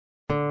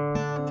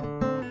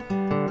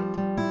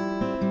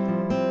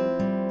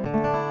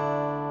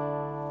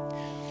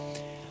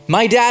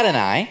My dad and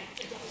I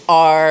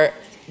are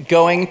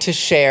going to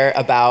share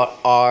about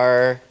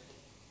our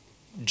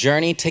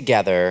journey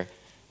together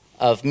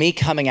of me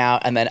coming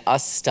out and then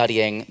us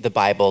studying the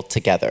Bible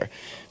together.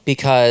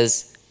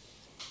 Because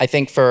I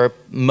think for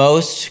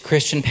most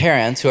Christian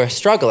parents who are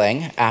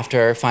struggling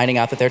after finding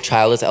out that their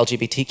child is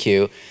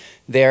LGBTQ,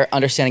 their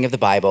understanding of the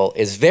Bible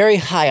is very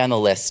high on the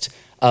list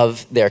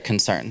of their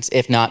concerns,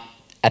 if not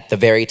at the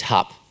very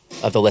top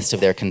of the list of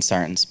their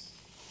concerns.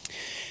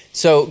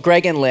 So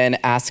Greg and Lynn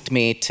asked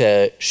me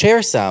to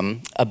share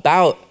some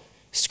about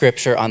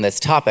scripture on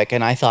this topic,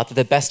 and I thought that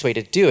the best way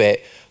to do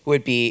it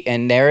would be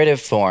in narrative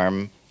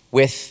form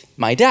with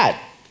my dad,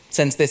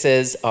 since this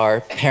is our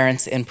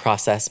Parents in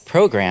Process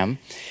program,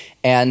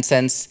 and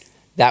since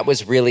that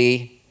was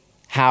really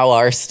how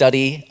our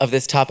study of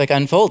this topic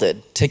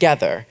unfolded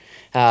together.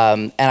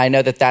 And I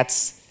know that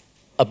that's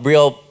a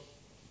real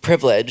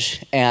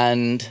privilege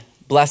and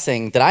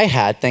blessing that I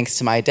had thanks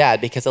to my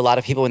dad, because a lot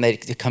of people when they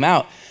come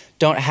out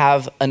don't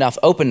have enough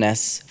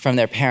openness from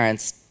their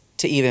parents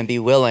to even be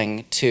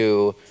willing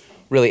to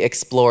really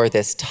explore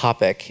this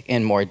topic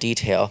in more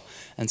detail.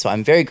 And so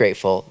I'm very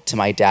grateful to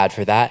my dad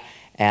for that,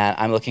 and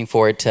I'm looking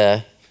forward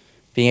to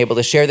being able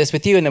to share this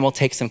with you, and then we'll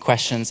take some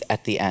questions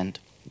at the end.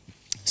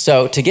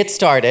 So to get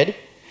started,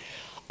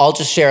 we'll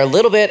just share a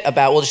little bit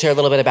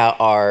about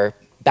our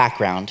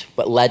background,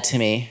 what led to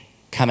me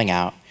coming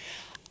out.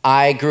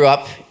 I grew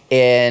up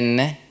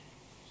in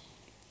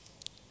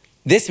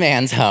this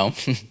man's home,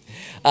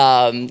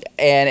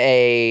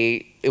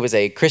 it was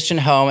a Christian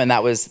home, and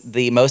that was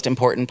the most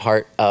important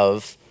part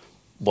of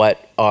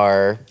what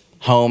our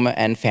home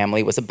and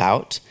family was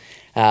about,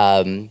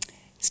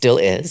 still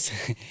is.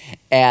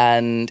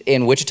 And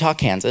in Wichita,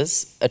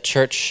 Kansas, a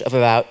church of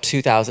about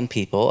 2,000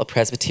 people, a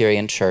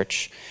Presbyterian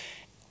church.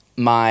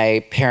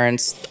 My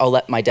parents, I'll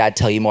let my dad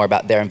tell you more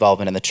about their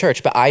involvement in the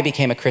church, but I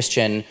became a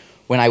Christian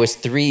when I was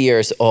 3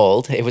 years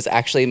old. It was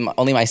actually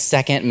only my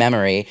second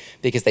memory,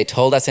 because they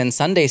told us in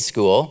Sunday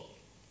school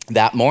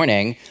that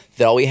morning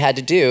that all we had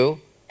to do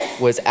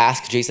was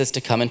ask Jesus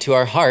to come into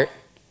our heart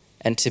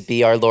and to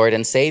be our Lord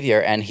and Savior,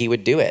 and he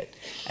would do it.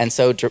 And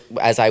so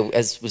as I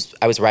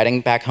was riding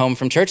back home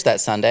from church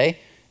that Sunday,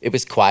 it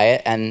was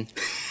quiet, and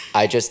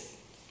I just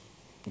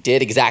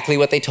did exactly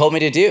what they told me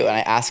to do, and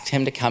I asked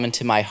him to come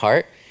into my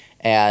heart,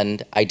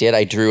 and I did.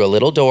 I drew a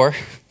little door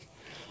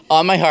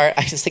on my heart.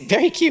 I just think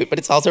very cute, but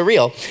it's also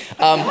real.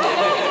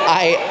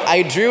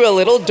 I drew a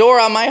little door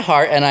on my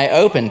heart, and I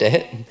opened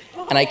it,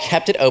 and I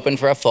kept it open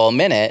for a full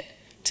minute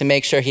to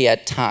make sure he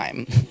had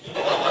time.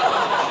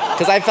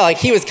 Because I felt like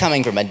he was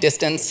coming from a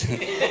distance,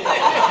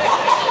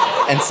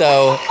 and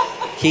so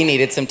he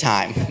needed some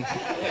time.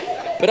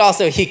 But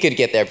also he could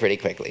get there pretty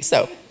quickly.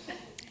 So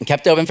I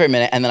kept it open for a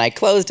minute, and then I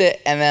closed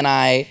it, and then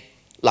I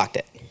locked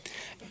it.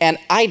 And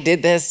I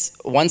did this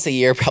once a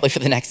year, probably for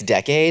the next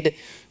decade,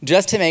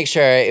 just to make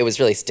sure it was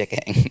really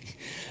sticking.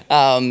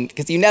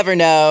 Because you never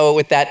know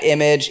with that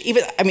image.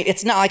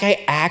 It's not like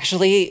I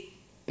actually,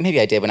 maybe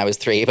I did when I was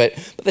 3, but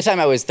by the time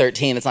I was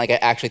 13, it's not like I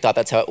actually thought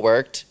that's how it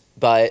worked.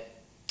 But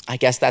I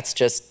guess that's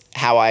just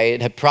how I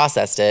had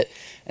processed it.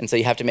 And so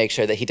you have to make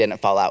sure that he didn't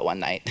fall out one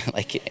night,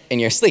 like in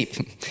your sleep.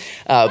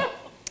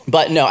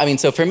 But no,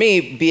 so for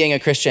me, being a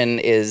Christian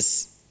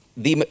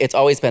it's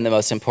always been the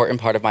most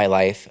important part of my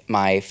life,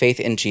 my faith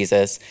in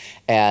Jesus.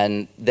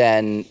 And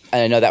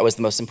I know that was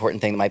the most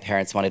important thing that my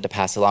parents wanted to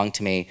pass along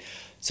to me.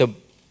 So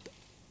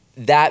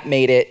that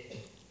made it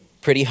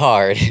pretty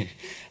hard.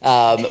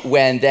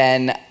 When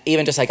then,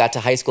 even just I got to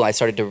high school, I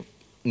started to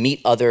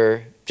meet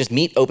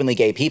openly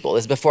gay people.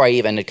 This is before I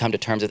even had come to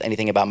terms with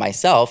anything about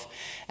myself.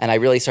 And I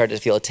really started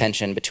to feel a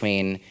tension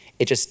between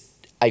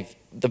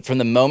from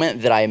the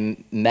moment that I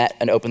met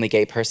an openly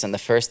gay person, the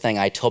first thing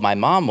I told my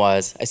mom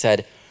was, I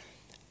said,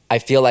 I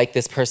feel like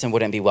this person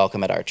wouldn't be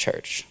welcome at our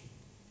church.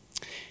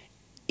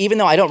 Even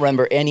though I don't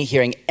remember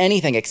hearing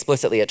anything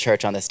explicitly at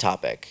church on this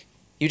topic,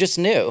 you just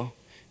knew,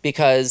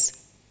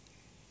 because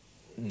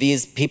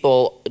these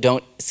people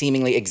don't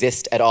seemingly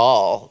exist at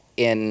all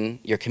in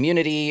your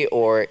community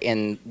or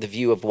in the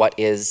view of what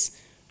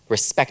is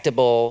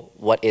respectable,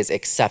 what is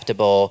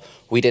acceptable.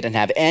 We didn't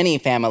have any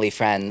family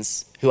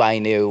friends who I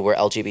knew were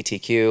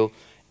LGBTQ.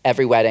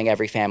 Every wedding,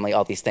 every family,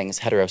 all these things,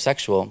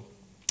 heterosexual.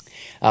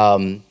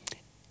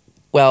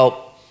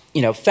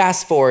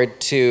 Fast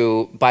forward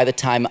to by the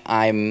time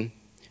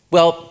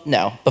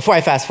before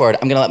I fast forward,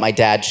 I'm gonna let my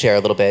dad share a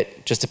little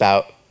bit just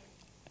about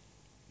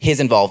his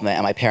involvement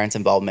and my parents'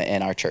 involvement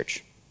in our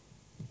church.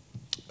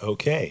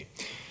 Okay.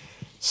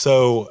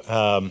 So,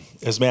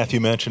 as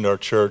Matthew mentioned, our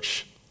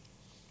church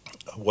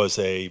was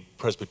a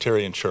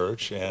Presbyterian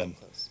church,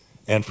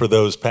 and for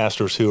those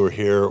pastors who are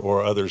here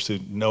or others who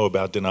know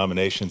about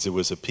denominations, it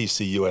was a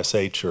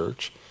PCUSA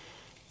church.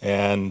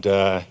 And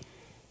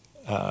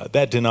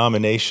that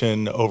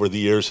denomination over the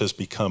years has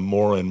become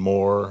more and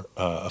more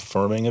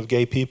affirming of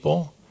gay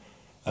people.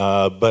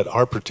 But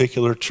our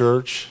particular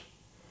church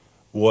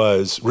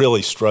was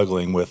really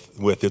struggling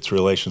with its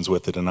relations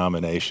with the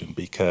denomination,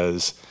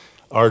 because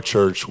our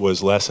church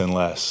was less and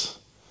less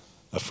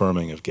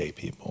affirming of gay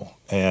people.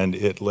 And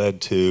it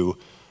led to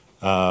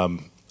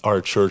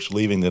our church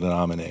leaving the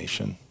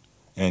denomination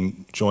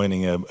and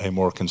joining a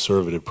more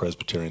conservative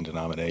Presbyterian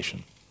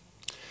denomination.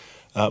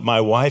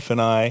 My wife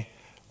and I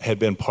had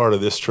been part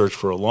of this church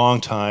for a long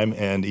time,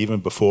 and even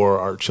before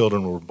our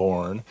children were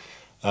born.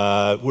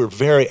 We're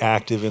very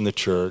active in the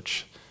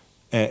church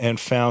and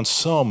found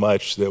so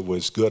much that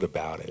was good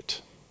about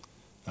it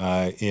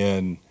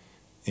in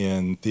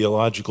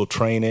theological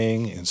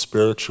training, in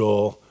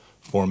spiritual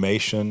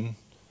formation,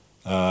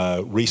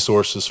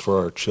 resources for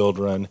our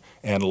children,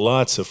 and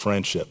lots of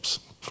friendships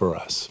for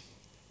us.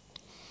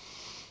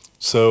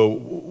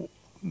 So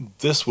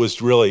this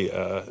was really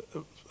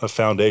a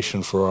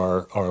foundation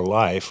for our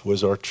life,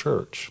 was our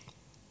church.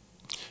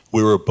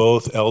 We were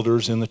both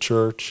elders in the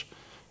church,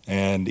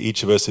 and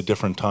each of us at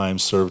different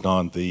times served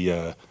on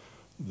the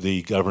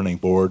governing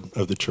board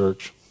of the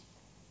church.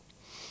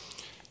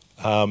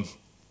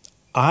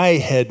 I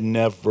had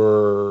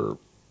never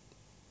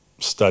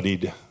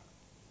studied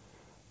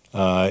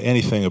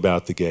anything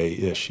about the gay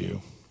issue.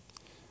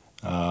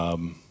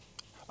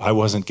 I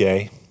wasn't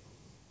gay.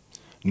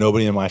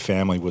 Nobody in my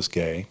family was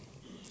gay.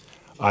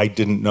 I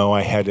didn't know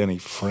I had any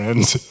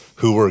friends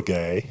who were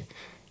gay.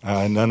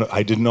 I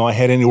didn't know I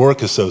had any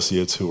work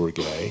associates who were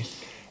gay.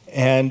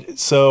 And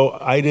so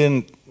I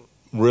didn't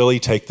really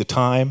take the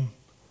time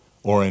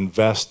or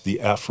invest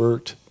the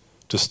effort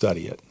to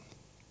study it.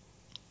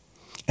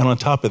 And on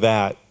top of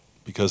that,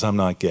 because I'm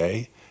not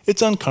gay,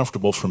 it's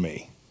uncomfortable for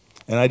me.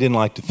 And I didn't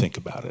like to think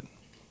about it.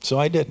 So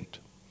I didn't.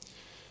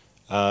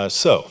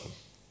 So,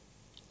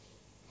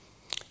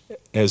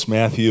 as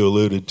Matthew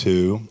alluded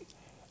to,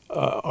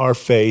 our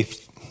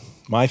faith,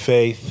 my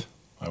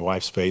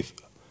wife's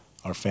faith,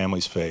 our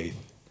family's faith,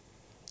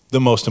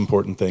 the most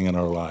important thing in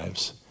our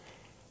lives.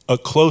 A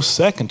close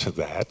second to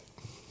that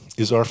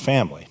is our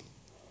family.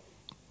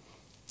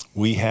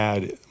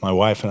 My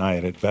wife and I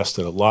had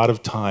invested a lot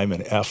of time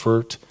and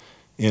effort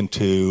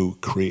into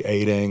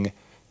creating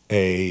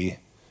a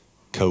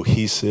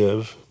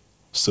cohesive,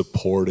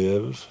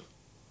 supportive,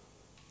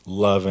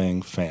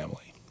 loving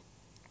family.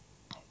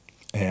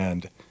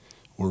 And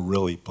we're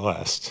really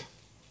blessed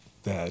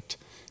that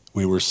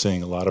we were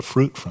seeing a lot of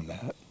fruit from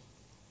that.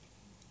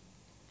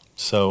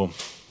 So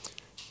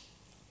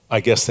I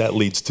guess that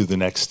leads to the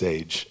next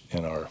stage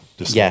in our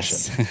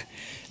discussion.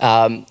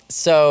 Yes.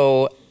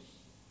 So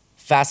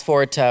fast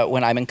forward to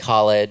when I'm in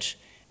college,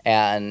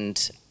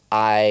 and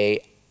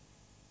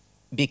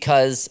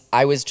because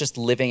I was just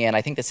living in,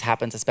 I think this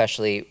happens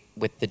especially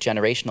with the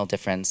generational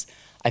difference,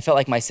 I felt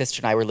like my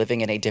sister and I were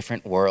living in a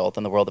different world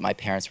than the world that my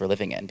parents were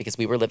living in, because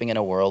we were living in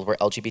a world where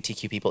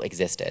LGBTQ people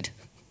existed.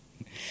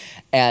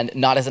 And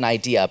not as an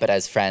idea, but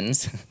as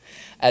friends,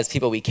 as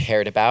people we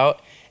cared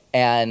about,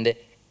 and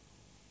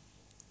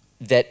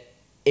that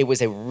it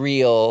was a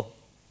real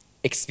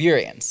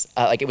experience.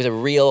 Like it was a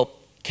real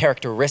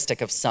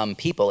characteristic of some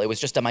people. It was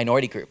just a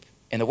minority group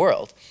in the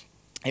world.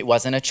 It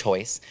wasn't a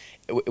choice.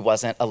 It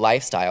wasn't a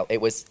lifestyle.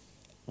 It was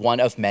one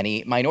of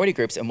many minority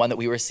groups, and one that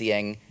we were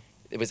seeing,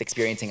 it was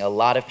experiencing a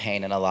lot of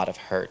pain and a lot of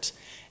hurt,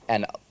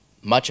 and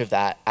much of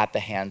that at the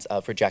hands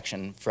of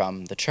rejection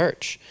from the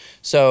church.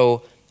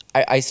 So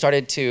I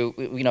started to,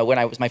 when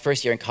I was my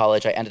first year in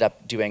college, I ended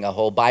up doing a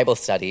whole Bible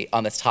study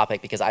on this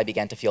topic, because I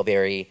began to feel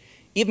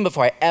even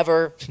before I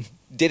ever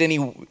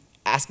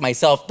ask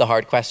myself the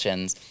hard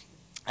questions,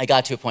 I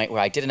got to a point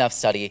where I did enough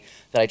study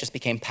that I just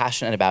became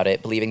passionate about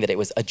it, believing that it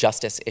was a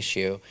justice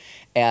issue.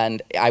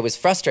 And I was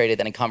frustrated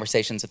that in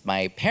conversations with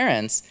my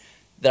parents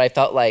that I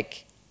felt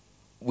like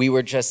we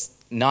were just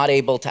not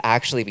able to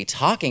actually be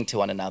talking to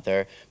one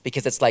another,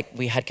 because it's like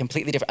we had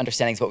completely different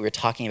understandings of what we were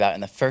talking about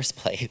in the first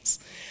place.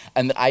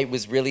 And that I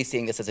was really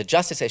seeing this as a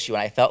justice issue,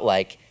 and I felt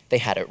like they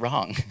had it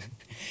wrong.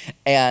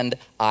 And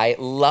I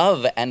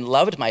love and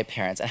loved my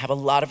parents and have a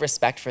lot of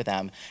respect for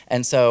them.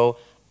 And so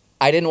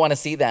I didn't want to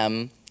see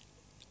them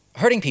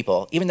hurting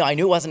people, even though I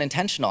knew it wasn't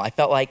intentional. I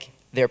felt like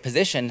their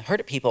position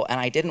hurt people, and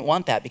I didn't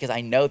want that, because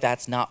I know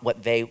that's not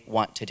what they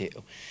want to do.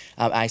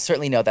 I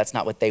certainly know that's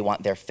not what they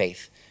want their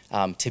faith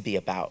to be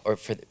about, or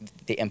for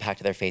the impact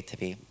of their faith to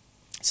be.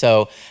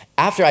 So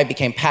after I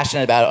became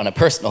passionate about it on a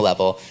personal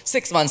level,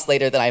 6 months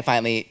later, then I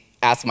finally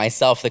asked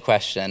myself the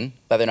question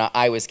whether or not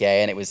I was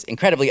gay, and it was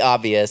incredibly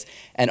obvious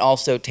and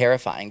also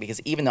terrifying,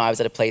 because even though I was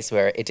at a place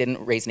where it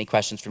didn't raise any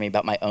questions for me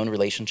about my own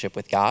relationship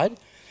with God,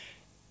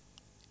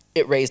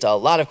 it raised a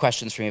lot of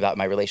questions for me about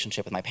my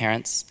relationship with my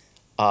parents,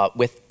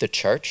 with the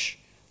church,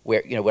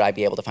 where, would I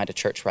be able to find a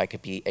church where I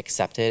could be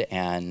accepted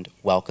and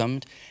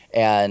welcomed?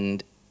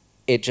 And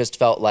it just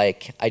felt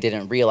like I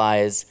didn't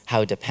realize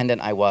how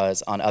dependent I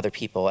was on other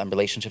people and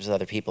relationships with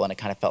other people, and it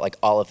kind of felt like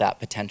all of that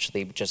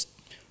potentially just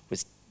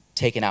was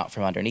taken out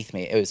from underneath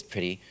me. It was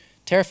pretty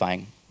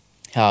terrifying.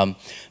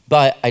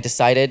 But I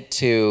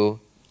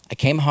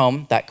came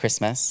home that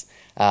Christmas,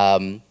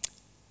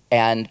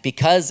 and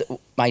because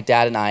my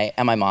dad and I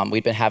and my mom,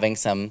 we'd been having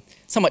some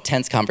somewhat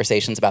tense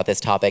conversations about this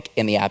topic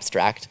in the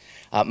abstract,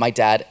 my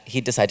dad, he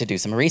decided to do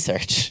some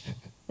research,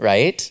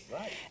 right?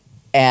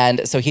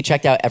 And so he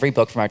checked out every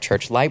book from our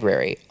church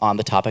library on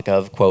the topic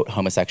of, quote,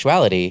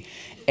 homosexuality.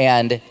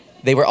 And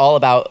they were all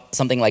about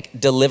something like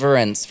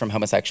deliverance from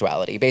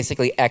homosexuality,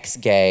 basically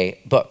ex-gay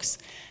books.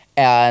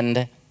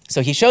 And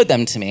so he showed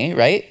them to me,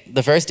 right?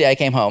 The first day I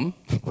came home.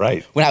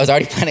 Right. When I was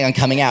already planning on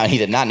coming out, and he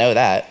did not know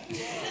that.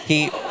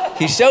 He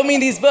showed me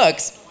these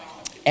books,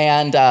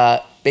 and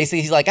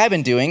basically he's like, I've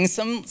been doing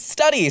some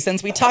study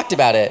since we talked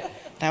about it.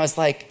 And I was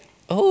like,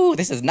 oh,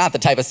 this is not the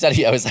type of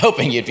study I was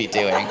hoping you'd be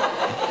doing.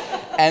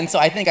 And so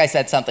I think I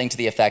said something to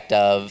the effect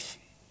of,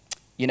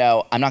 you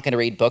know, I'm not going to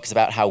read books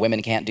about how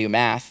women can't do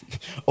math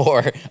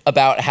or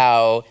about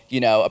how, you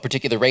know, a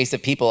particular race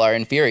of people are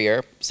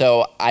inferior.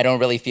 So I don't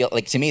really feel,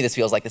 like, to me, this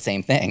feels like the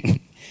same thing.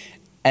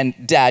 And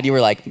Dad, you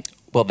were like,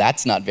 well,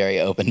 that's not very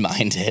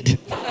open-minded.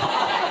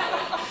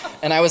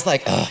 And I was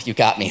like, oh, you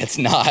got me, it's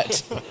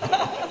not.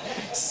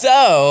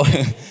 So,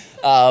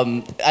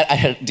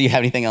 do you have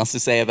anything else to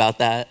say about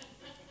that?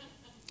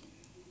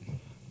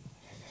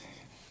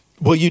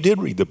 Well, you did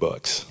read the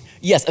books.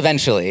 Yes,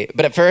 eventually.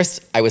 But at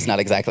first, I was not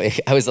exactly.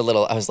 I was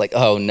like,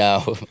 oh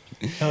no.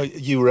 No,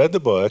 you read the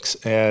books,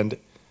 and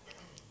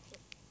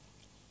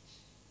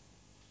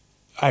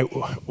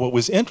what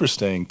was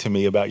interesting to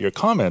me about your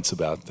comments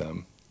about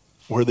them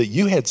were that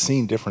you had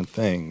seen different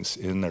things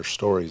in their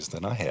stories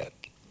than I had.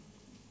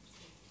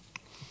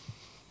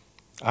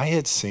 I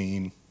had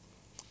seen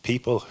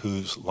people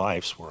whose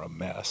lives were a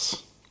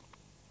mess,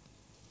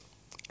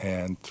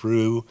 and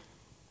through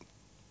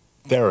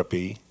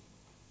therapy,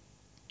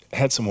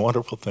 had some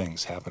wonderful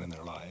things happen in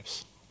their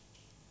lives.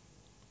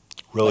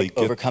 Really like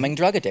overcoming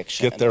drug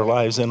addiction. Get their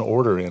lives in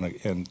order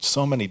in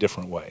so many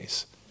different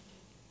ways.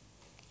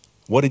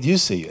 What did you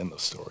see in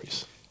those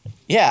stories?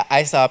 Yeah,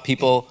 I saw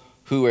people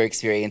who were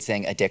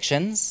experiencing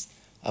addictions,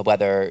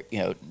 whether, you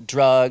know,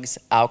 drugs,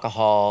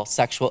 alcohol,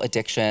 sexual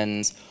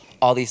addictions,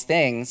 all these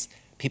things,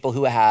 people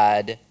who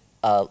had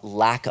a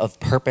lack of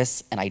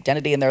purpose and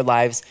identity in their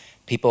lives,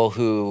 people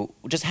who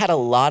just had a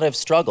lot of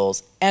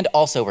struggles and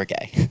also were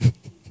gay.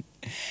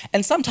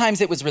 And sometimes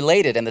it was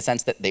related in the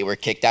sense that they were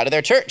kicked out of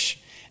their church,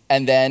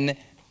 and then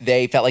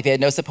they felt like they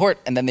had no support,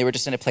 and then they were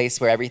just in a place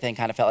where everything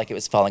kind of felt like it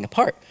was falling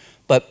apart.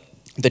 But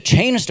the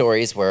change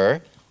stories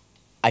were,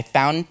 I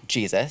found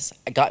Jesus,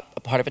 I got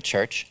a part of a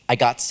church, I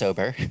got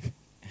sober,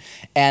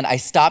 and I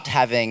stopped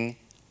having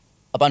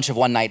a bunch of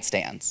one-night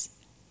stands,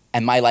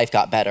 and my life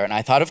got better. And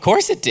I thought, of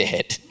course it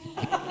did.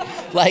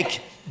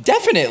 Like,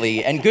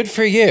 definitely, and good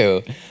for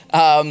you.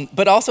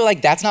 But also,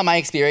 like, that's not my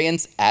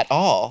experience at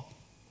all.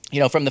 You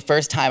know, from the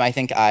first time I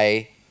think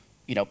I,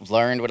 you know,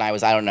 learned when I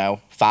was, I don't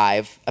know,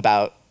 5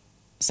 about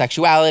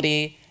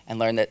sexuality and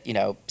learned that, you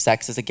know,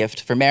 sex is a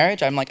gift for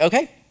marriage, I'm like,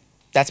 okay,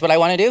 that's what I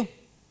want to do.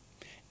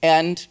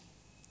 And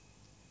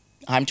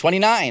I'm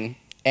 29,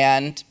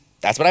 and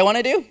that's what I want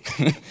to do.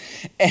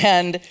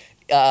 And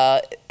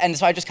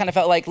so I just kind of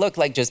felt like, look,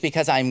 like, just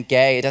because I'm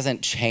gay, it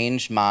doesn't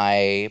change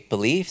my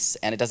beliefs,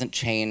 and it doesn't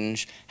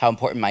change how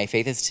important my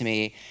faith is to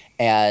me.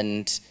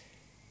 And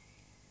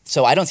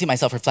so I don't see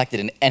myself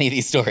reflected in any of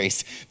these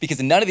stories, because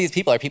none of these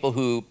people are people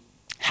who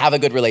have a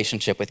good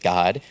relationship with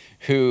God,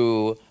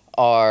 who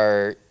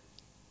are,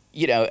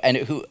 you know, and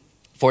who,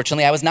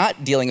 fortunately, I was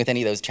not dealing with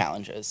any of those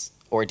challenges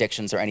or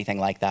addictions or anything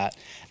like that.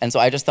 And so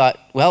I just thought,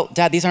 well,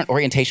 Dad, these aren't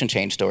orientation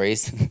change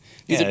stories.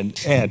 And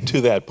to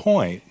that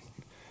point,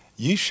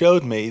 you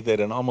showed me that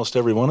in almost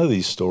every one of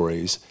these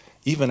stories,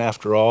 even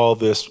after all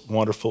this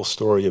wonderful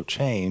story of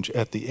change,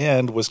 at the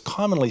end was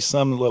commonly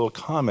some little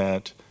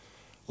comment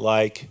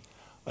like,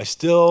 I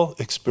still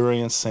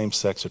experience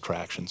same-sex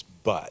attractions,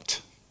 but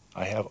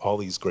I have all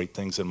these great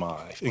things in my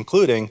life,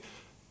 including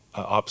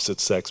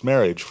opposite-sex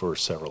marriage for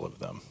several of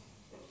them.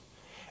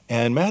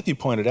 And Matthew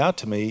pointed out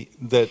to me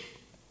that,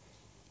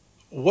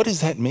 what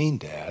does that mean,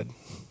 Dad?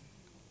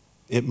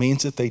 It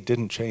means that they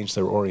didn't change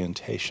their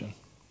orientation.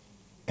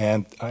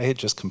 And I had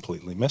just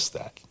completely missed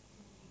that.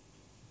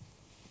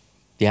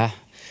 Yeah.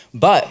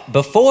 But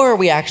before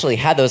we actually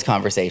had those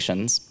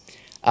conversations,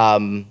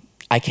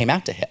 I came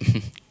out to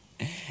him.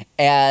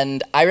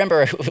 And I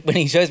remember when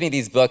he shows me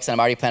these books and I'm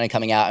already planning on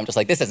coming out, I'm just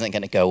like, this isn't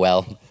going to go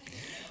well.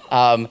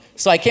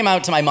 So I came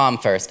out to my mom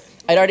first.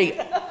 I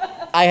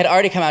had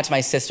already come out to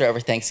my sister over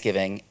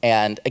Thanksgiving.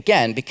 And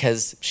again,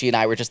 because she and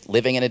I were just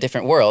living in a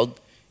different world,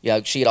 you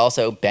know, she had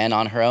also been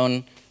on her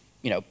own,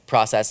 you know,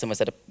 process and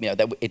was at a, you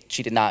know,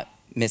 she did not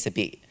miss a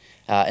beat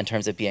in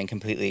terms of being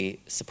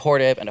completely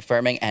supportive and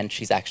affirming. And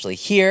she's actually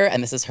here,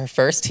 and this is her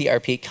first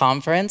TRP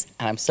conference,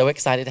 and I'm so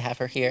excited to have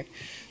her here.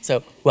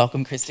 So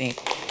welcome, Christine.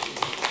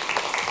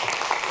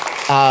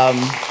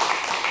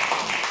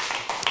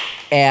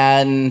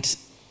 And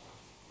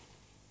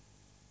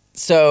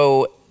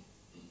so,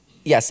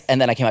 yes, and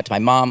then I came out to my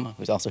mom,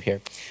 who's also here.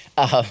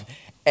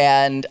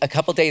 And a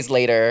couple days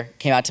later,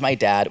 came out to my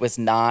dad, was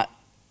not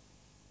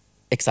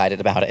excited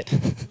about it.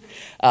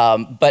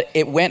 But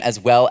it went as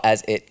well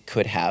as it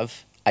could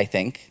have, I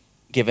think,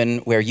 given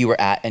where you were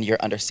at and your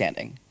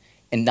understanding.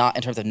 And not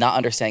in terms of not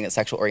understanding that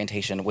sexual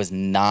orientation was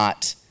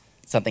not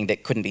something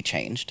that couldn't be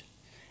changed.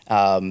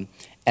 And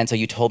so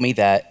you told me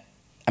that,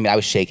 I mean, I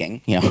was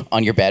shaking, you know,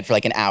 on your bed for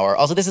like an hour.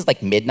 Also, this is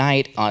like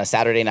midnight on a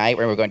Saturday night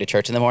when we're going to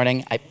church in the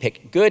morning. I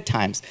pick good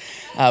times.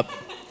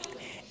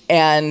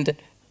 And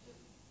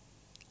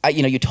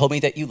you told me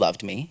that you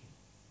loved me,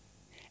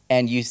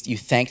 and you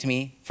thanked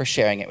me for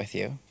sharing it with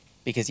you,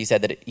 because you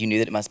said that you knew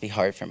that it must be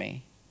hard for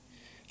me.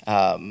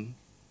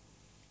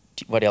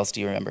 What else do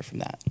you remember from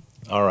that?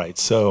 All right,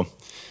 so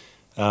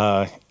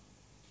I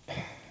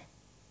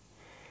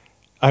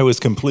was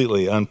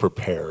completely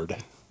unprepared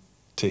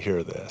to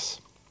hear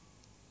this.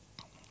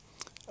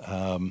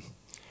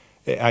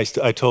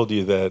 I told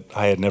you that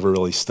I had never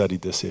really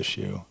studied this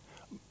issue.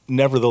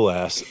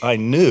 Nevertheless, I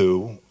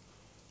knew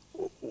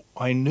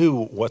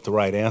what the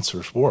right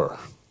answers were.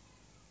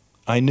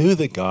 I knew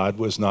that God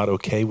was not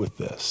okay with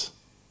this.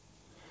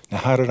 Now,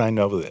 how did I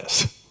know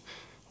this?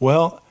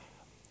 Well,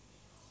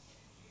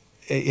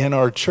 in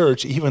our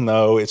church, even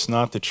though it's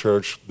not the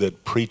church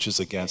that preaches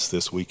against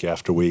this week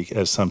after week,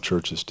 as some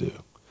churches do.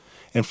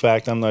 In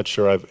fact, I'm not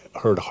sure I've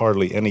heard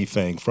hardly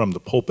anything from the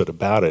pulpit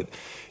about it.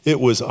 It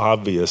was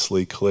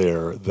obviously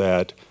clear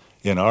that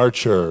in our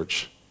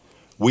church,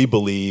 we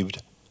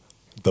believed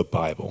the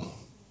Bible.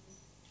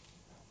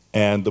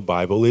 And the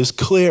Bible is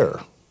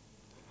clear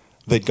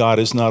that God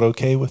is not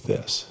okay with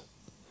this.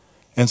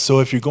 And so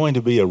if you're going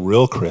to be a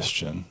real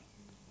Christian,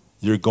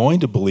 you're going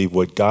to believe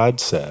what God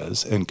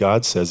says, and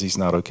God says he's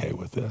not okay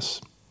with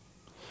this.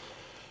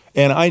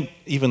 And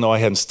even though I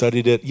hadn't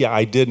studied it, yeah,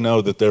 I did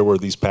know that there were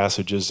these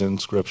passages in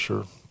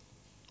Scripture.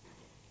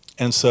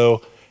 And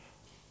so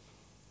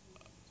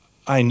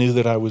I knew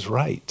that I was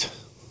right.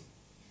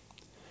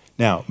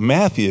 Now,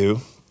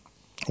 Matthew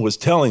was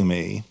telling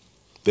me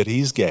that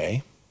he's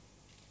gay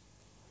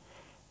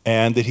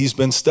and that he's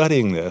been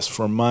studying this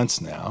for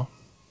months now.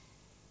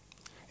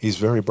 He's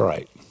very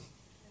bright.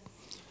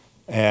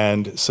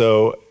 And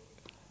so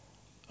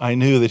I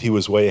knew that he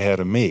was way ahead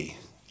of me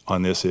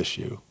on this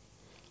issue.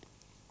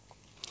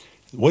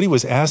 What he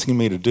was asking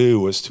me to do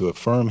was to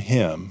affirm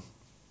him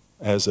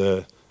as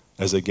a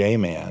gay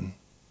man,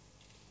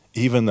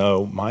 even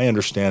though my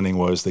understanding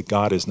was that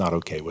God is not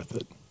okay with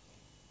it.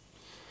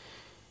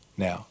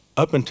 Now,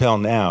 up until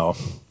now,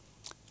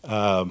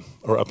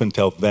 or up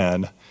until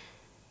then,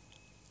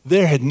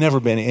 there had never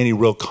been any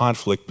real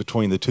conflict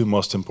between the two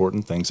most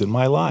important things in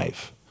my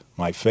life,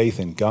 my faith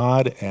in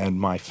God and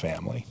my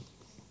family.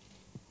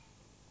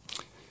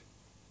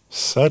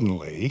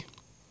 Suddenly,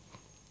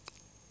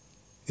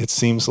 it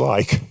seems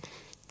like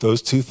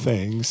those two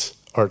things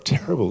are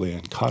terribly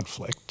in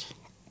conflict.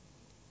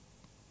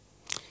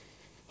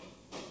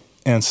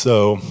 And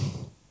so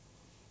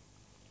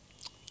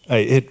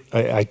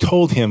I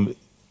told him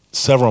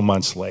several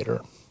months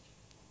later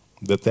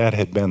that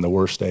had been the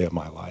worst day of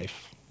my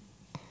life,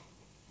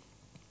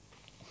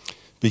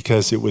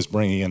 because it was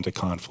bringing into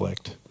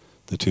conflict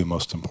the two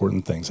most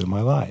important things in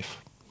my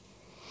life.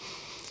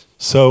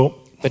 So,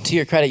 but to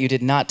your credit, you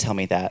did not tell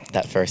me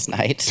that first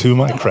night. To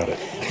my credit.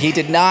 He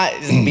did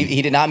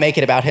not make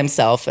it about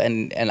himself,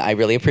 and I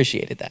really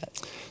appreciated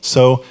that.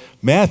 So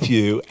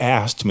Matthew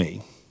asked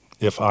me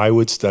if I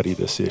would study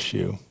this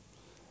issue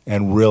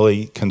and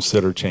really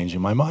consider changing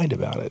my mind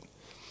about it.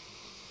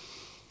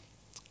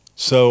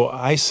 So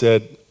I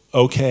said,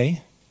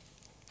 okay,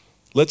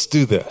 let's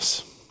do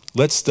this.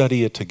 Let's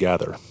study it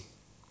together.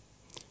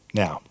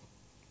 Now,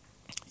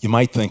 you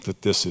might think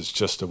that this is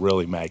just a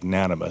really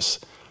magnanimous,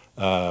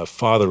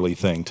 fatherly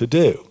thing to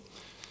do.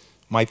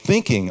 My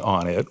thinking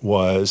on it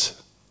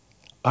was,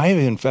 I have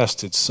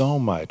invested so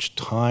much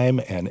time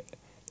and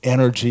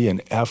energy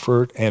and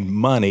effort and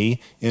money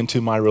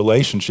into my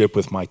relationship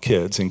with my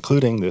kids,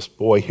 including this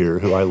boy here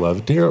who I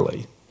love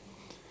dearly.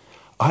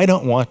 I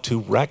don't want to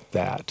wreck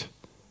that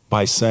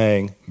by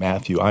saying,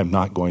 Matthew, I'm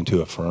not going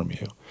to affirm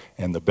you,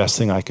 and the best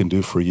thing I can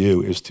do for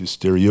you is to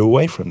steer you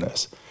away from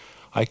this.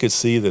 I could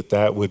see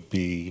that would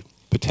be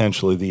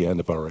potentially the end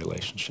of our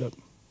relationship.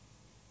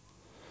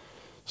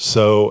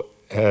 So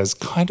as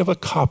kind of a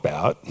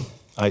cop-out,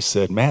 I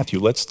said, Matthew,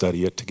 let's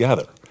study it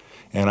together.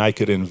 And I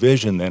could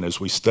envision then, as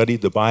we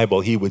studied the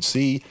Bible, he would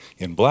see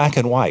in black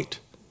and white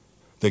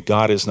that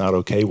God is not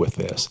okay with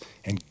this.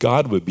 And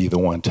God would be the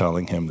one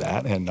telling him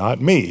that, and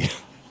not me.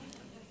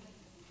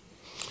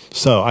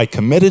 So I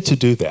committed to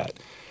do that.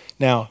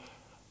 Now,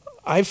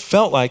 I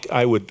felt like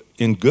I would,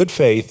 in good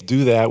faith,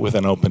 do that with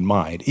an open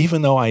mind,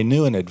 even though I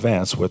knew in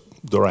advance what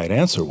the right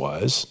answer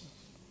was.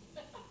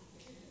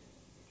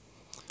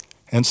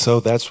 And so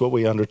that's what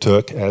we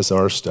undertook as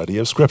our study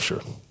of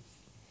Scripture.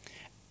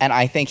 And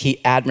I think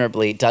he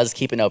admirably does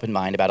keep an open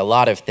mind about a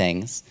lot of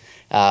things.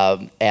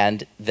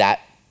 And that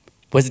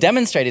was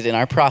demonstrated in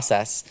our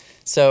process.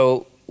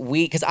 So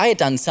because I had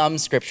done some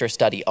Scripture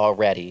study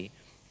already,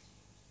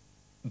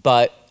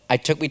 but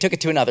we took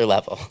it to another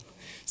level.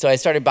 So I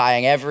started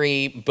buying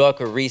every book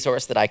or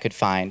resource that I could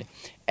find.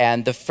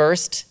 And the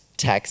first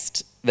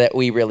text that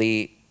we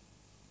really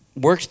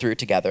worked through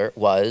together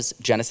was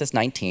Genesis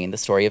 19, the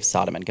story of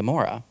Sodom and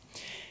Gomorrah.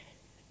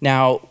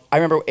 Now, I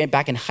remember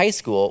back in high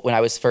school when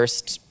I was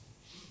first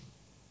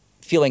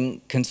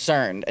feeling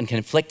concerned and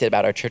conflicted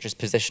about our church's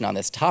position on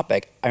this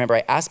topic, I remember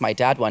I asked my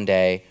dad one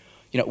day,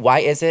 why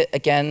is it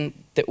again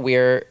that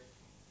we're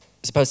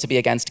supposed to be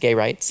against gay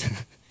rights?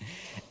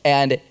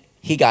 And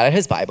he got out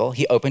his Bible,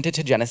 he opened it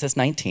to Genesis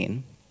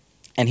 19,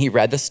 and he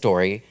read the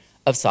story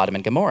of Sodom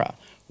and Gomorrah,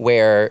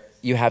 where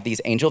you have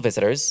these angel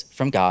visitors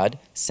from God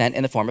sent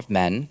in the form of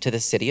men to the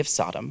city of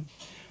Sodom,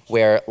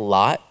 where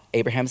Lot,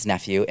 Abraham's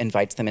nephew,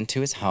 invites them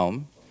into his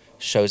home,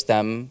 shows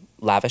them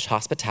lavish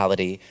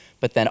hospitality,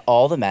 but then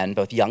all the men,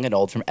 both young and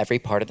old, from every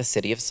part of the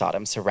city of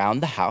Sodom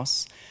surround the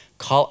house,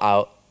 call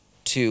out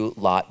to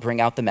Lot, bring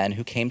out the men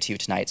who came to you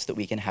tonight so that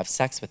we can have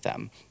sex with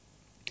them.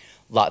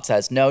 Lot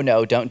says, no,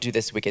 no, don't do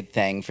this wicked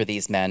thing, for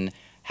these men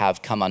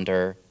have come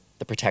under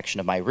the protection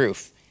of my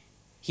roof.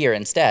 Here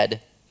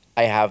instead,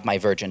 I have my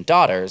virgin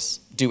daughters,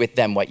 do with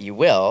them what you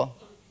will,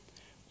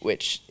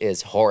 which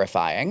is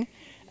horrifying.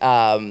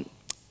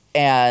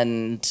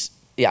 And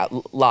yeah,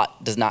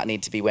 Lot does not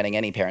need to be winning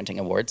any parenting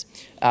awards.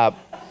 And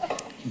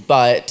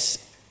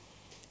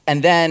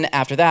then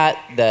after that,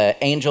 the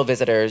angel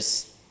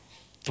visitors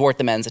thwart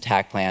the men's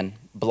attack plan,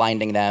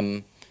 blinding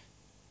them.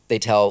 They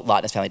tell Lot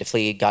and his family to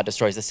flee. God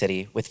destroys the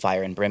city with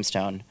fire and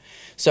brimstone.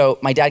 So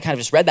my dad kind of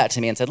just read that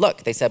to me and said,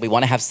 look, they said we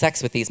want to have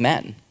sex with these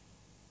men.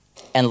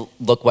 And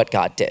look what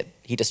God did.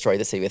 He destroyed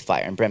the city with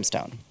fire and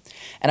brimstone.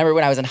 And I remember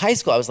when I was in high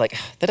school, I was like,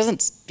 that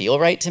doesn't feel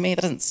right to me.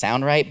 That doesn't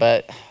sound right,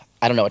 but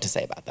I don't know what to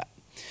say about that.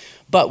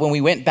 But when we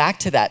went back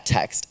to that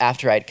text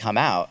after I'd come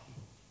out,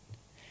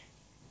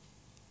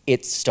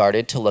 it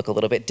started to look a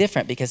little bit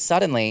different, because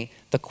suddenly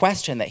the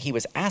question that he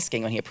was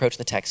asking when he approached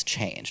the text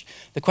changed.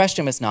 The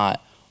question was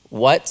not,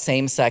 what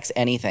same-sex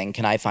anything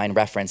can I find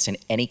referenced in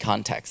any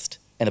context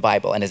in the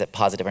Bible, and is it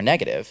positive or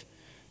negative?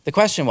 The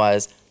question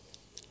was,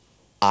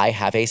 I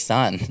have a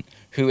son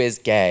who is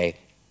gay,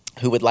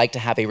 who would like to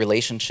have a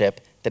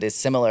relationship that is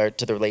similar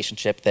to the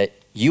relationship that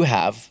you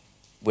have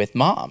with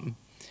mom.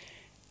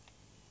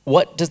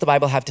 What does the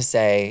Bible have to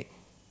say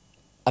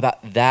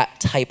about that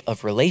type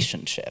of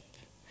relationship?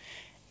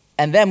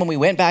 And then when we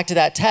went back to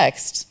that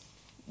text,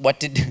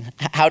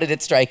 how did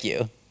it strike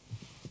you?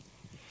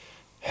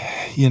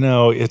 You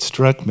know, it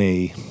struck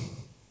me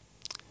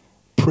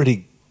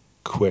pretty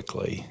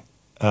quickly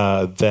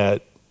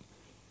that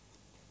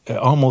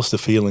almost a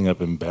feeling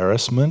of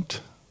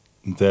embarrassment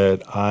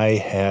that I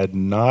had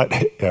not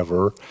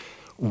ever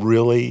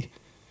really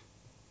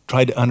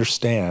tried to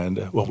understand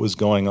what was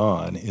going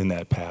on in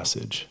that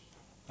passage.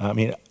 I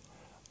mean,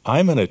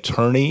 I'm an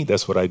attorney,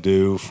 that's what I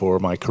do for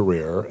my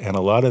career, and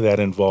a lot of that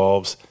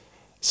involves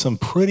some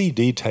pretty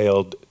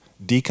detailed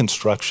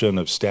deconstruction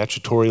of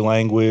statutory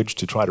language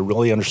to try to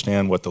really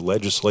understand what the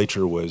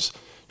legislature was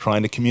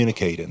trying to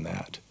communicate in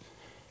that.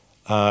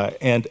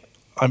 And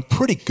I'm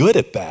pretty good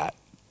at that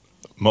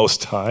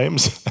most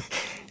times.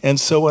 And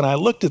so when I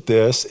looked at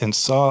this and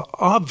saw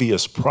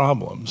obvious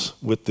problems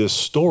with this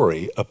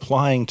story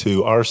applying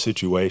to our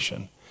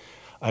situation,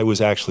 I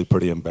was actually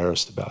pretty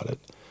embarrassed about it.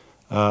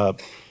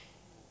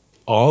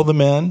 All the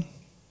men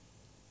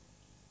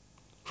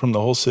from the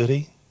whole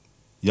city,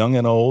 young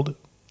and old,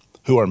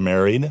 who are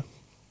married,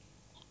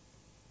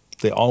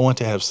 they all want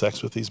to have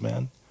sex with these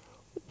men.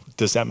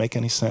 Does that make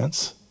any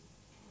sense?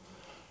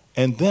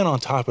 And then on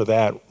top of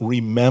that,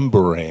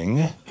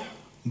 remembering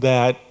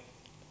that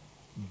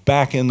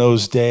back in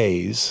those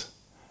days,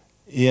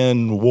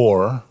 in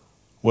war,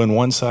 when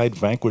one side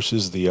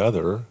vanquishes the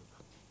other,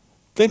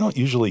 they don't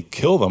usually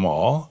kill them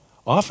all.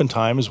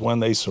 Oftentimes when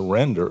they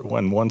surrender,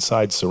 when one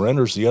side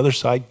surrenders, the other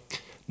side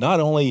not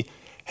only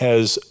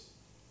has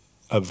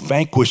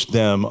vanquished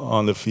them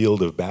on the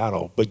field of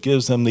battle, but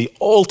gives them the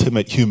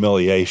ultimate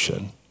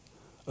humiliation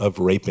of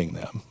raping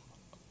them,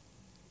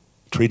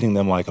 treating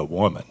them like a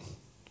woman.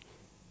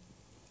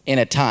 In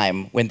a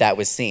time when that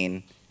was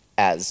seen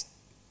as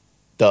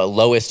the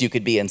lowest you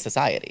could be in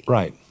society.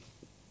 Right.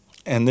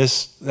 And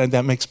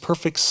that makes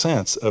perfect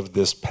sense of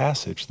this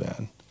passage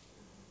then.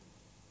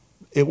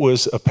 It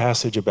was a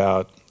passage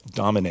about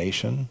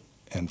domination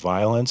and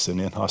violence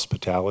and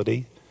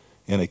inhospitality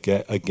and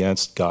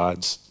against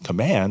God's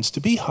commands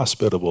to be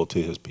hospitable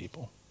to his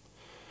people.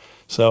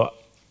 So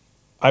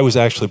I was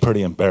actually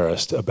pretty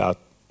embarrassed about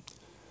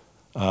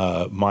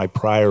my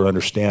prior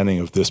understanding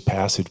of this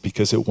passage,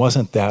 because it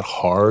wasn't that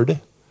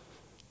hard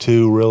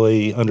to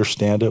really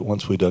understand it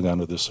once we dug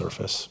under the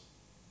surface.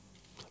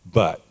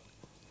 But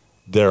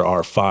there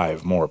are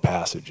 5 more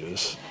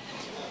passages.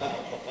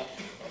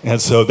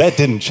 And so that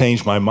didn't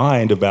change my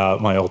mind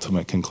about my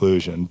ultimate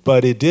conclusion,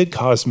 but it did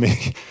cause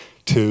me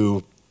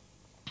to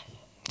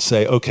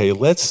say, okay,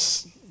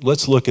 let's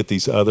look at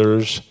these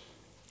others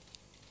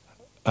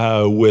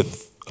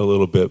with a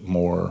little bit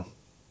more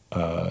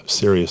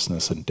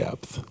seriousness and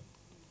depth.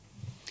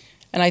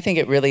 And I think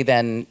it really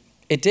then,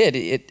 it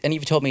did, and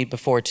you've told me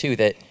before too,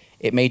 that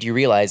it made you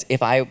realize,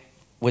 if I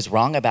was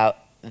wrong about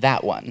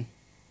that one,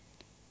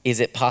 is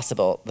it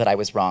possible that I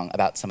was wrong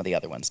about some of the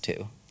other ones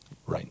too?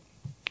 Right.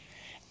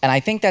 And I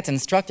think that's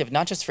instructive,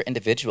 not just for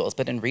individuals,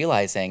 but in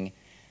realizing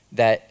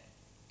that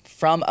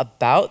from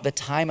about the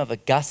time of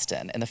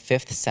Augustine in the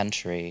 5th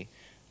century,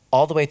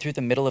 all the way through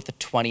the middle of the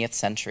 20th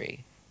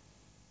century,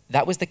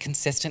 that was the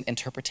consistent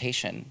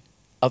interpretation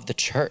of the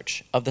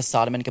church, of the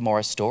Sodom and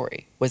Gomorrah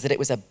story, was that it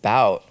was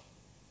about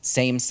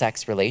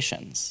same-sex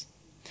relations.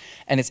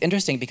 And it's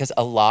interesting because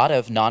a lot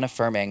of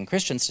non-affirming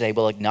Christians today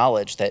will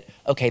acknowledge that,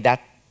 okay,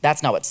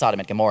 That's not what Sodom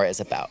and Gomorrah is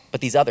about,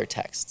 but these other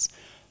texts.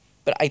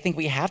 But I think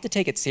we have to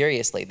take it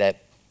seriously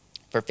that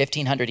for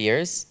 1,500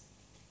 years,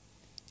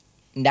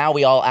 now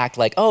we all act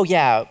like, oh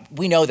yeah,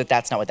 we know that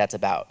that's not what that's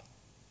about.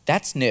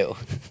 That's new.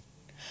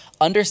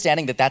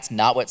 Understanding that that's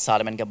not what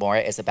Sodom and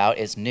Gomorrah is about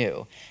is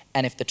new.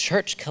 And if the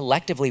church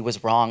collectively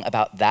was wrong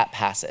about that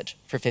passage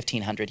for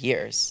 1,500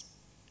 years,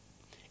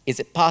 is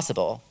it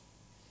possible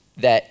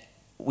that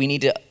we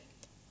need to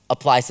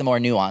apply some more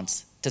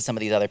nuance to some of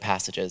these other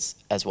passages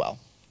as well?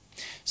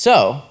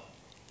 So,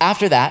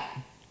 after that,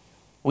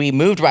 we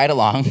moved right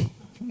along.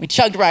 We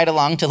chugged right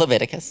along to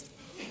Leviticus.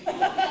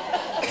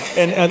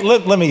 And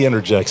let me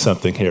interject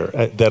something here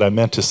that I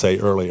meant to say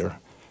earlier.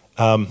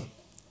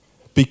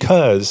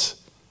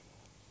 Because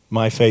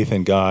my faith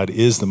in God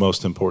is the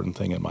most important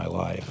thing in my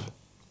life,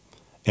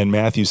 and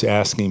Matthew's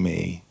asking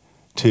me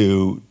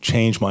to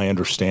change my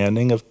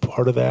understanding of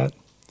part of that,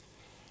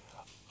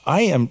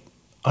 I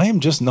am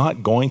just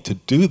not going to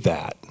do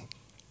that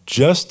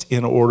just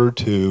in order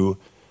to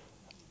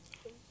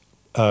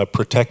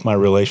protect my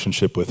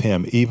relationship with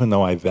him, even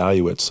though I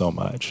value it so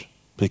much,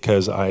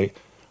 because I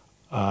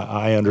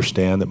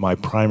understand that my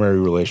primary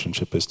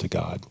relationship is to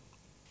God.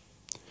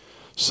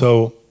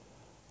 So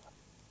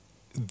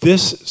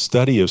this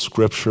study of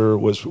Scripture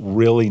was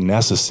really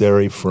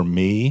necessary for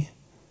me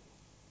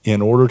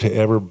in order to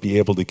ever be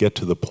able to get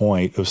to the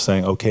point of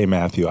saying, okay,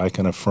 Matthew, I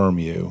can affirm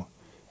you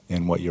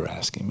in what you're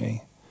asking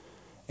me.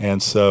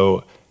 And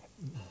so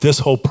this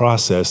whole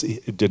process,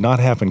 it did not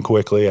happen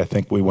quickly. I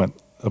think we went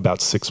about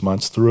 6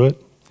 months through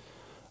it.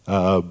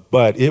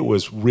 But it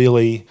was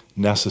really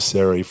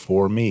necessary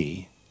for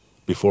me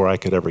before I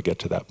could ever get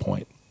to that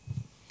point.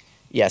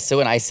 Yes, so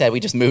when I said we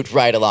just moved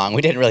right along,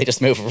 we didn't really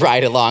just move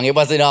right along. It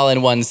wasn't all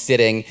in one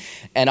sitting.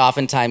 And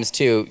oftentimes,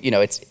 too,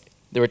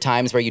 there were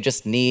times where you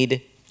just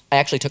need... I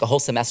actually took a whole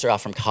semester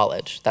off from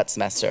college that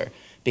semester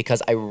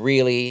because I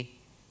really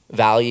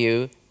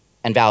value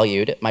and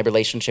valued my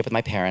relationship with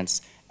my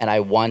parents, and I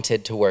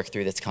wanted to work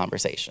through this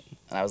conversation.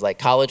 And I was like,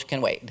 college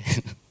can wait.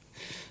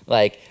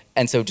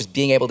 And so just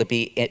being able to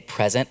be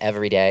present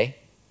every day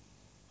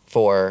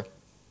for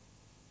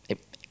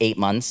 8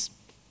 months,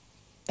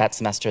 that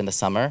semester in the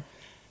summer,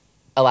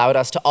 allowed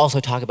us to also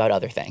talk about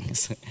other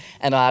things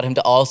and allowed him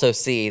to also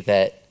see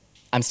that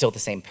I'm still the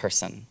same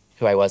person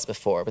who I was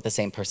before, with the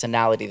same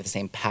personality, the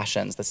same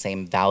passions, the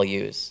same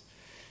values,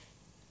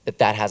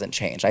 that hasn't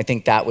changed. I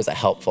think that was a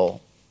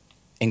helpful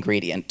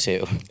ingredient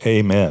too.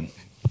 Amen.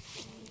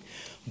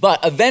 But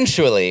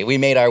eventually we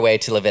made our way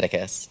to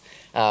Leviticus,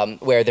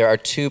 where there are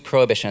 2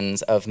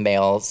 prohibitions of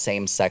male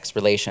same-sex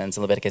relations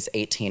in Leviticus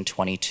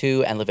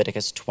 18:22 and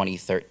Leviticus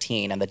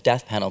 20:13, and the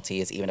death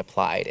penalty is even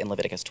applied in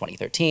Leviticus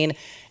 20:13,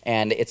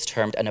 and it's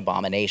termed an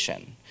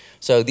abomination.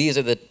 So these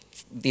are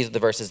the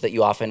verses that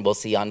you often will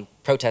see on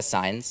protest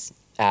signs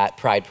at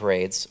pride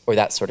parades or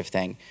that sort of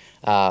thing,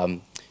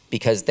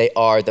 because they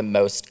are the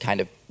most kind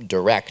of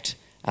direct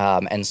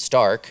and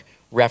stark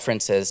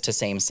references to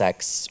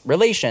same-sex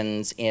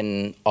relations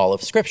in all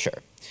of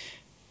Scripture.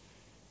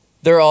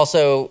 There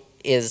also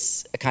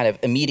is a kind of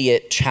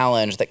immediate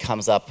challenge that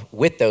comes up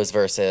with those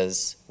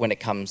verses when it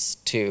comes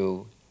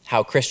to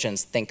how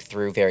Christians think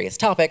through various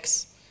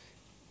topics.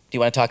 Do you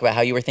want to talk about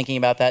how you were thinking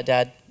about that,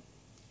 Dad?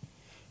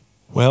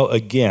 Well,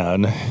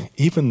 again,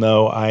 even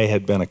though I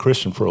had been a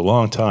Christian for a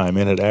long time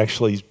and had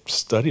actually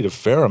studied a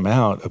fair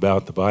amount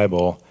about the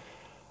Bible,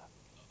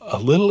 a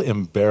little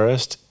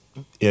embarrassed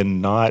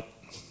in not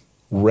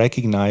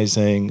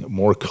recognizing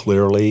more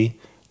clearly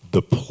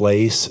the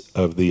place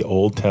of the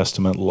Old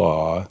Testament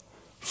law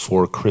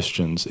for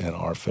Christians in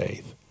our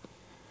faith.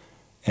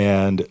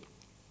 And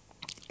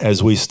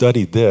as we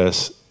studied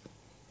this,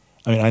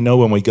 I know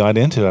when we got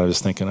into it, I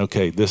was thinking,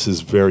 okay, this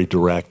is very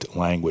direct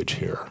language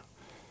here.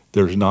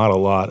 There's not a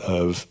lot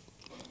of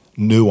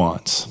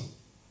nuance.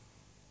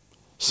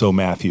 So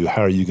Matthew,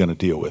 how are you going to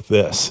deal with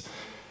this?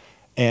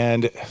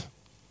 And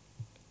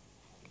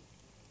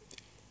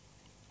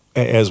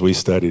as we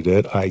studied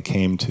it, I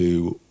came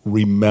to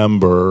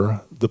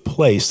remember the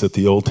place that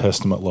the Old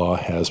Testament law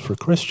has for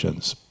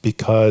Christians,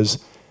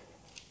 because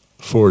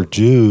for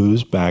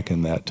Jews back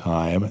in that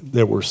time,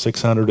 there were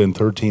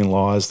 613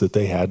 laws that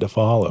they had to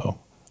follow,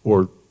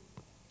 or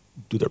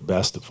do their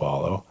best to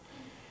follow.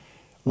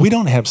 We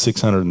don't have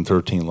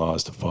 613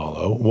 laws to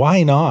follow.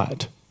 Why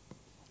not?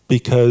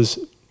 Because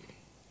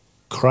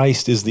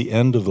Christ is the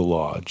end of the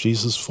law.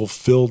 Jesus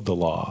fulfilled the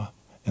law,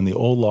 and the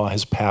old law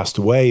has passed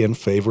away in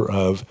favor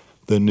of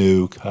the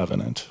new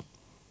covenant.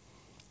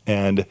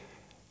 And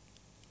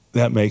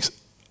that makes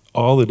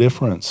all the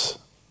difference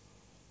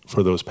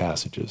for those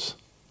passages.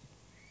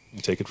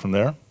 You take it from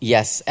there?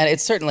 Yes, and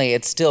it's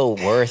still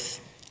worth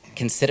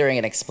considering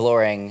and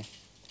exploring,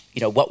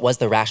 what was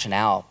the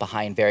rationale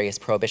behind various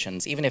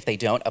prohibitions. Even if they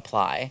don't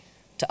apply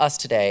to us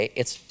today,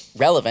 it's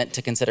relevant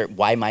to consider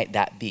why might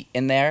that be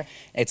in there.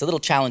 It's a little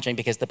challenging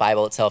because the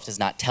Bible itself does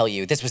not tell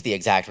you this was the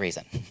exact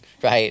reason,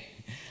 right?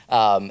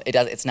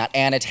 It's not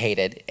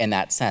annotated in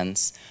that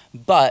sense,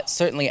 but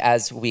certainly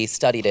as we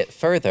studied it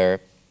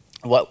further,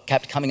 what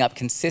kept coming up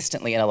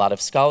consistently in a lot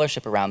of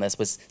scholarship around this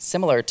was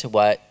similar to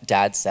what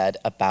Dad said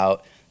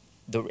about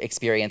the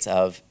experience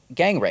of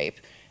gang rape.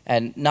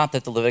 And not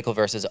that the Levitical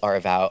verses are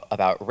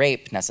about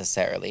rape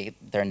necessarily,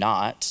 they're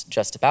not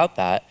just about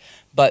that,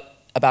 but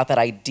about that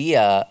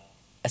idea,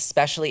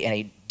 especially in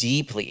a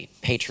deeply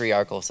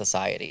patriarchal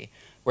society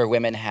where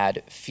women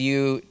had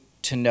few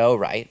to no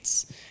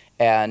rights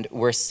and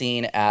were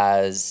seen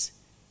as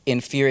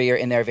inferior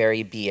in their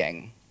very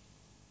being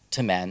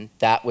to men.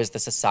 That was the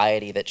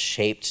society that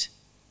shaped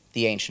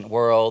the ancient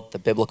world, the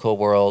biblical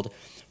world.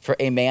 For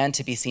a man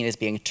to be seen as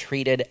being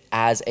treated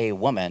as a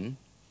woman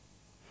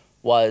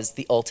was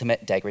the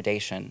ultimate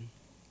degradation.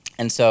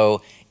 And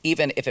so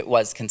even if it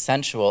was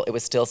consensual, it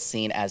was still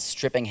seen as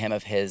stripping him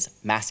of his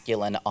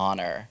masculine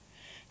honor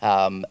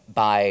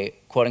by,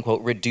 quote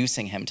unquote,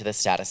 reducing him to the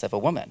status of a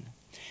woman.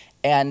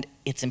 And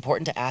it's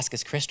important to ask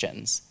as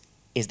Christians,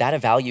 is that a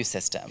value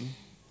system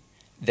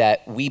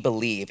that we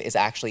believe is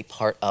actually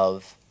part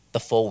of the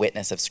full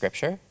witness of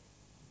Scripture?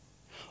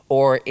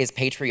 Or is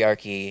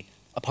patriarchy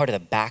a part of the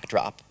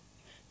backdrop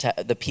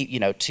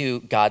to to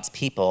God's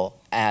people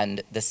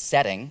and the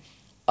setting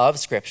of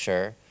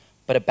Scripture,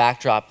 but a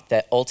backdrop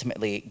that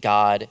ultimately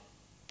God,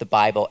 the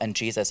Bible, and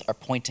Jesus are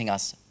pointing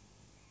us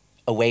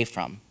away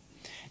from?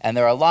 And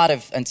there are a lot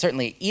of, and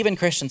certainly even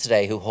Christians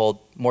today who hold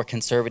more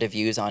conservative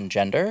views on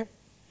gender,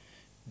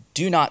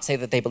 do not say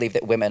that they believe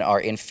that women are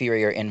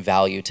inferior in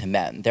value to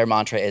men. Their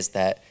mantra is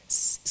that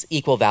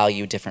equal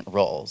value, different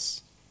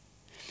roles.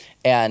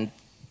 And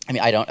I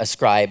mean, I don't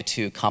ascribe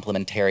to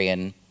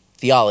complementarian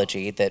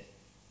theology that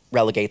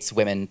relegates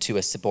women to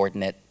a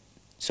subordinate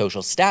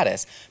social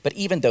status, but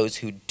even those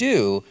who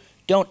do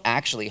don't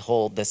actually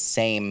hold the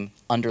same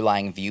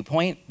underlying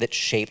viewpoint that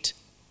shaped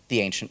the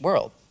ancient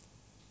world.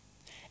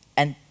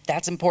 And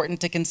that's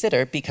important to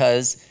consider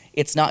because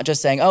it's not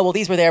just saying, oh, well,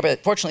 these were there,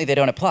 but fortunately they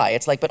don't apply.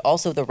 It's like, but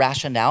also the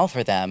rationale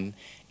for them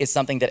is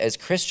something that as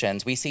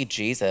Christians, we see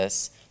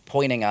Jesus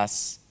pointing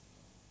us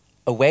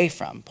away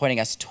from, pointing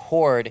us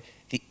toward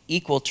the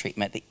equal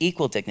treatment, the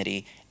equal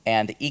dignity,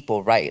 and the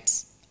equal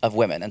rights of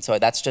women. And so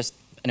that's just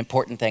an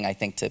important thing, I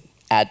think, to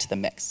add to the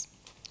mix.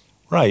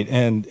 Right,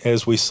 and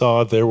as we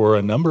saw, there were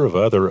a number of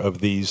other of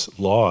these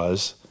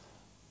laws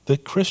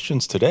that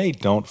Christians today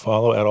don't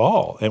follow at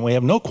all, and we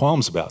have no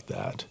qualms about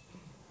that.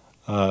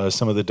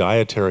 Some of the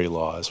dietary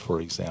laws,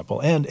 for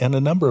example, and a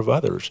number of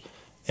others.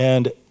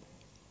 And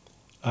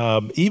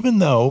even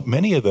though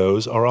many of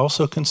those are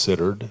also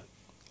considered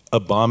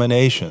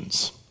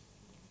abominations.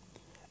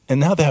 And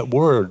now that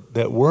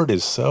word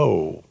is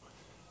so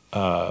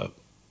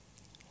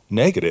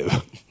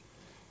negative.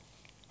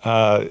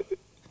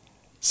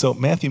 So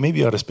Matthew, maybe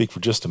you ought to speak for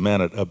just a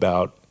minute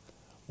about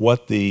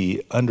what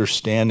the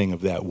understanding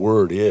of that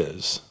word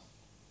is.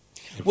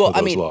 Well,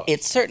 I mean,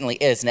 it certainly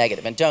is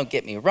negative. And don't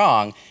get me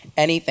wrong,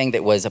 anything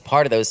that was a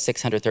part of those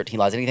 613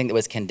 laws, anything that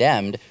was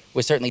condemned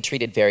was certainly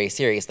treated very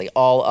seriously.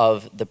 All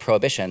of the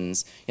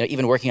prohibitions,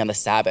 even working on the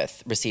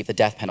Sabbath, received the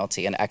death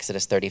penalty in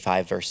Exodus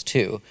 35, verse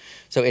 2.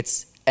 So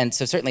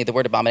certainly the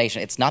word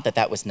abomination, it's not that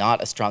that was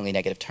not a strongly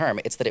negative term,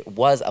 it's that it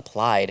was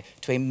applied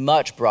to a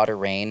much broader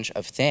range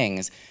of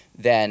things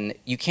than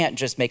you can't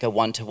just make a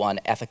one-to-one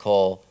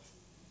ethical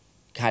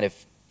kind of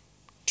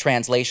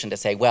translation to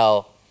say,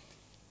 well,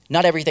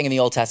 not everything in the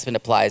Old Testament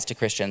applies to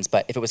Christians,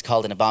 but if it was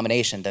called an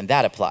abomination, then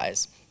that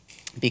applies.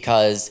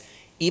 Because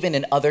even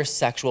in other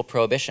sexual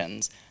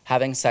prohibitions,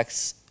 having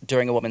sex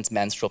during a woman's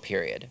menstrual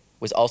period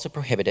was also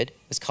prohibited,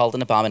 was called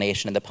an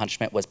abomination, and the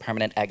punishment was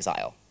permanent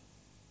exile.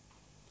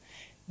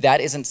 That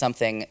isn't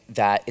something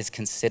that is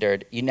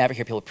considered, you never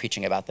hear people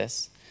preaching about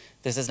this.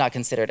 This is not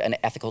considered an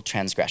ethical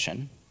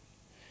transgression.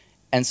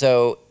 And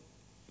so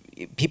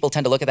people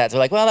tend to look at that, they're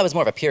like, well, that was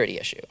more of a purity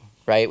issue,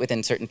 right,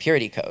 within certain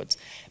purity codes.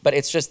 But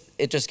it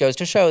just goes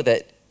to show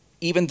that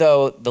even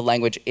though the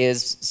language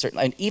is certain,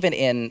 and even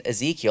in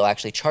Ezekiel,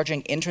 actually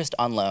charging interest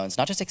on loans,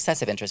 not just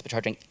excessive interest, but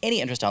charging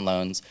any interest on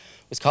loans,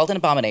 was called an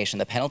abomination.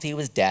 The penalty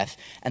was death,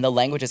 and the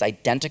language is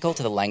identical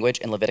to the language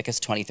in Leviticus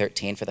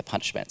 20:13 for the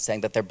punishment,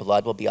 saying that their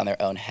blood will be on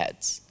their own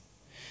heads.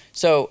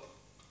 So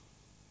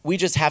we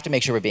just have to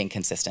make sure we're being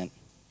consistent.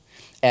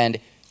 And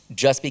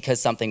just because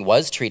something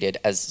was treated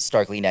as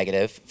starkly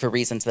negative for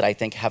reasons that I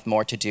think have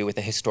more to do with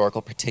the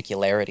historical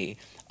particularity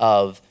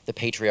of the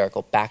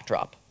patriarchal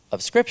backdrop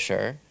of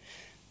Scripture,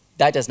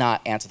 that does not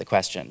answer the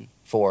question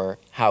for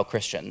how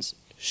Christians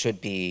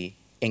should be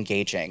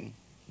engaging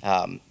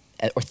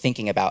or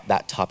thinking about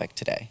that topic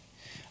today.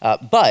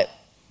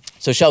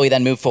 So shall we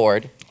then move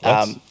forward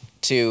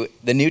to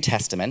the New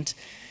Testament?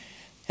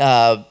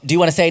 Do you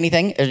want to say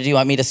anything, or do you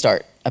want me to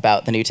start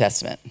about the New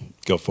Testament?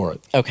 Go for it.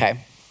 Okay.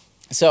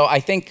 So I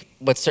think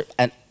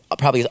and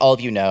probably as all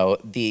of you know,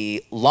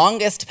 the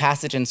longest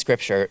passage in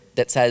Scripture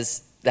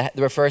that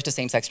refers to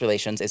same-sex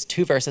relations is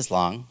 2 verses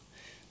long.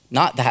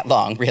 Not that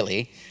long,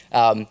 really.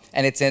 And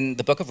it's in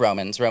the book of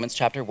Romans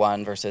chapter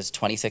 1, verses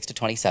 26 to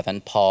 27.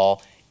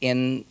 Paul,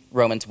 in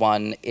Romans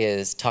 1,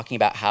 is talking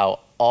about how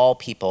all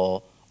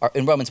people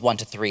in Romans 1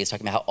 to 3, is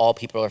talking about how all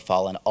people are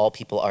fallen, all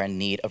people are in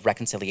need of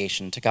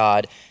reconciliation to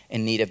God,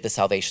 in need of the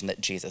salvation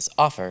that Jesus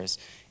offers.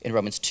 In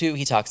Romans 2,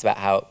 he talks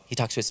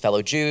to his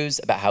fellow Jews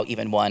about how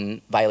even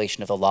one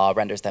violation of the law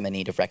renders them in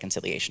need of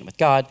reconciliation with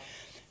God.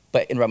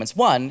 But in Romans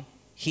 1,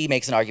 he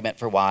makes an argument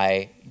for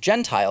why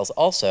Gentiles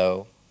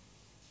also,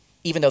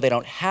 even though they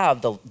don't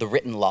have the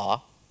written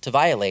law to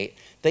violate,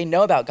 they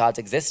know about God's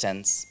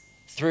existence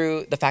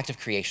through the fact of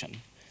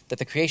creation, that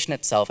the creation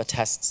itself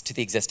attests to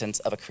the existence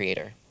of a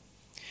creator.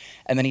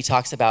 And then he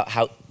talks about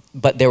how,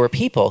 but there were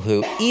people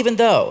who, even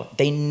though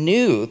they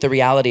knew the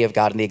reality of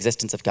God and the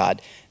existence of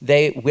God,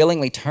 they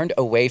willingly turned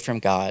away from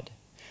God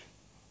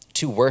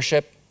to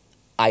worship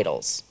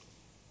idols,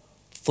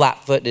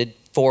 flat-footed,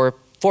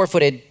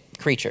 four-footed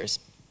creatures.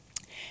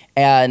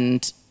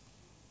 And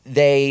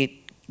they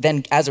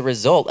then, as a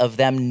result of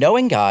them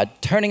knowing God,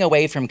 turning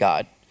away from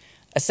God,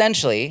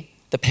 essentially,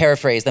 the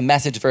paraphrase, the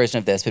message version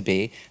of this would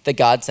be that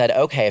God said,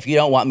 okay, if you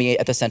don't want me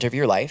at the center of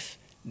your life,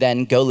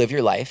 then go live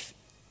your life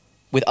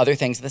with other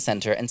things at the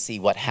center and see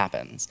what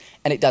happens.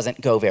 And it doesn't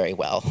go very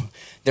well.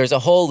 There's a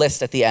whole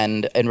list at the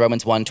end in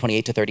Romans 1,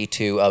 28 to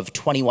 32 of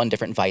 21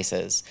 different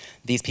vices.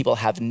 These people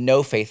have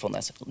no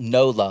faithfulness,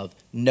 no love,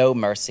 no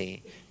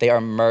mercy. They are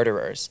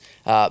murderers.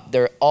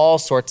 There are all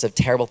sorts of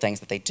terrible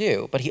things that they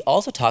do. But he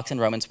also talks in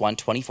Romans 1,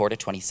 24 to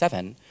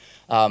 27,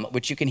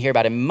 which you can hear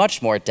about in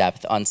much more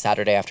depth on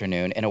Saturday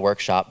afternoon in a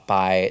workshop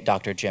by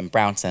Dr. Jim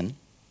Brownson,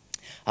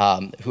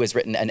 who has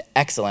written an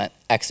excellent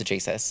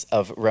exegesis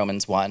of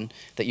Romans 1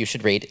 that you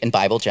should read in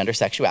Bible, Gender,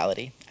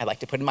 Sexuality. I like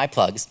to put in my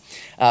plugs.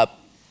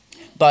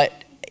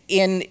 But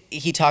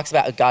he talks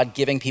about God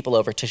giving people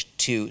over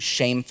to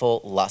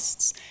shameful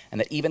lusts,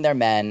 and that even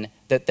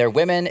their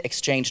women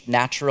exchanged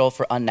natural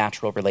for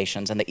unnatural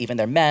relations, and that even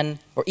their men,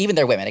 or even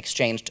their women,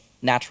 exchanged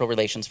natural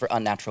relations for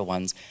unnatural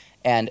ones.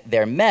 And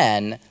their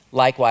men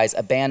likewise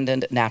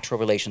abandoned natural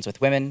relations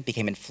with women,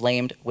 became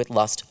inflamed with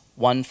lust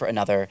one for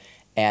another,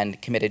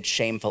 and committed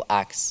shameful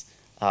acts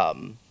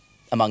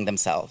among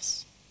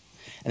themselves.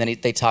 And then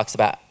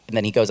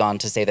he goes on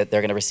to say that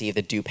they're going to receive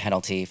the due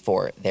penalty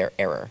for their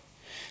error.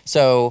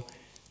 So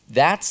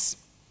that's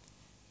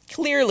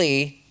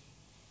clearly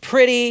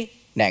pretty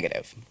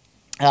negative.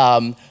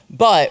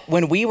 But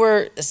when we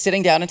were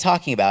sitting down and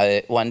talking about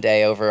it one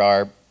day over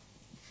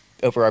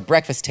our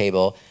breakfast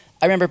table,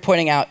 I remember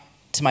pointing out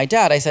to my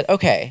dad, I said,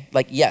 okay,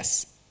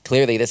 yes,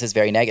 clearly this is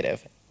very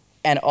negative.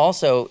 And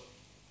also,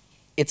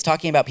 it's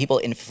talking about people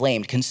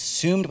inflamed,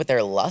 consumed with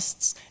their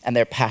lusts and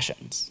their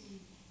passions.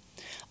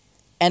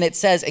 And it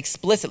says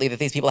explicitly that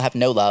these people have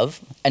no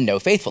love and no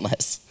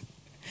faithfulness.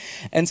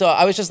 And so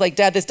I was just like,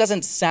 Dad, this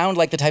doesn't sound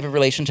like the type of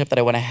relationship that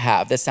I want to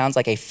have. This sounds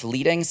like a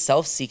fleeting,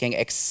 self-seeking,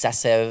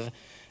 excessive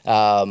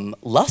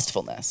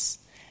lustfulness.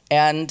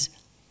 And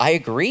I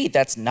agree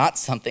that's not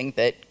something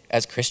that,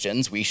 as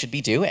Christians, we should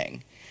be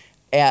doing.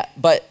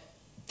 But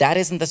that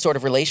isn't the sort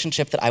of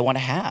relationship that I want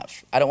to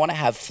have. I don't want to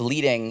have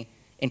fleeting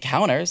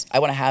encounters. I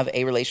want to have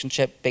a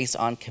relationship based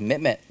on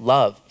commitment,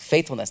 love,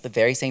 faithfulness, the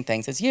very same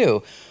things as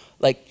you.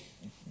 I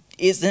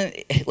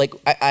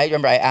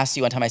remember I asked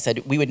you one time, I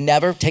said, we would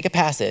never take a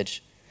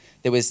passage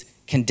that was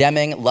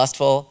condemning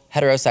lustful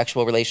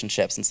heterosexual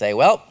relationships and say,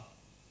 well,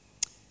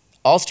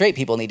 all straight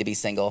people need to be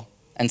single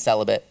and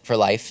celibate for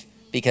life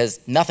because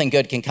nothing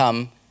good can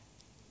come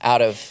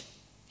out of,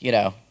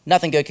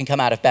 nothing good can come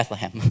out of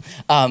Bethlehem.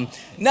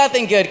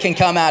 Nothing good can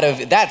come out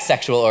of that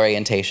sexual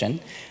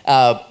orientation.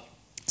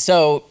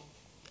 So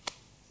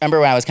remember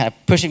when I was kind of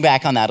pushing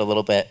back on that a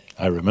little bit?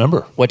 I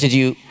remember.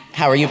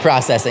 How are you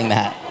processing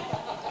that?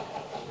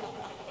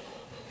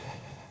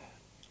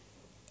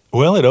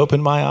 Well, it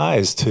opened my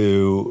eyes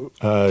to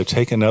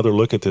take another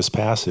look at this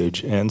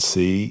passage and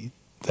see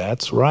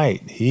that's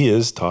right. He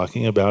is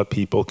talking about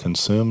people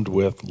consumed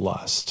with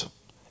lust,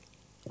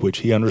 which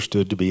he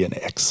understood to be an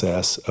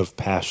excess of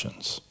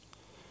passions.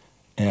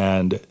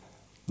 And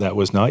that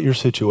was not your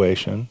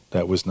situation.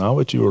 That was not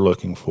what you were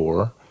looking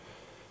for.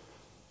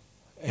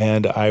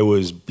 And I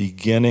was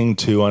beginning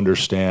to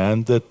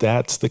understand that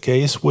that's the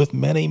case with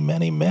many,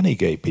 many, many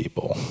gay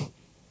people.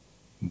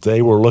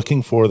 They were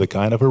looking for the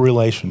kind of a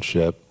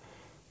relationship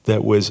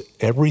that was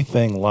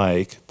everything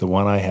like the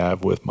one I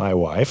have with my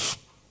wife,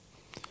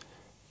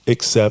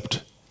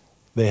 except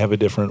they have a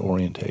different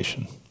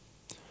orientation.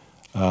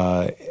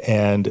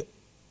 And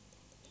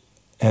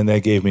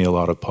that gave me a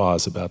lot of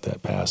pause about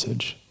that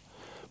passage.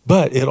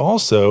 But it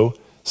also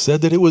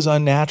said that it was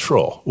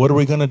unnatural. What are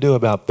we going to do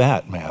about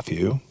that,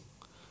 Matthew?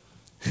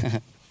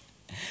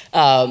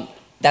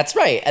 That's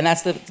right, and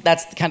that's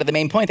kind of the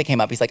main point that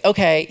came up. He's like,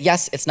 okay,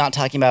 yes, it's not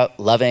talking about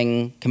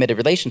loving, committed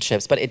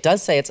relationships, but it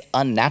does say it's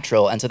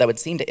unnatural, and so that would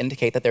seem to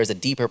indicate that there's a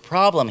deeper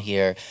problem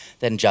here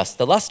than just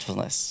the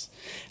lustfulness.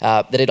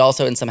 That it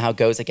also somehow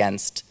goes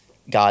against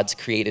God's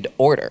created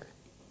order,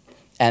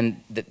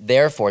 and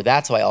therefore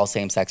that's why all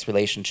same-sex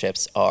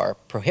relationships are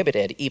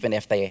prohibited, even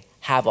if they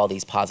have all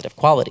these positive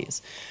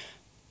qualities.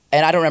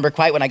 And I don't remember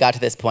quite when I got to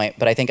this point,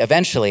 but I think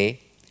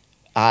eventually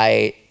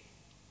I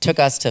took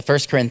us to 1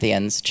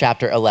 Corinthians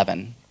chapter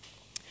 11,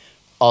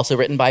 also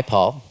written by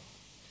Paul,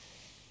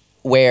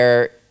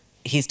 where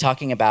he's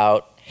talking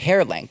about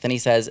hair length, and he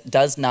says,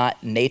 "Does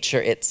not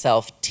nature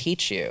itself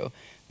teach you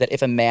that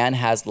if a man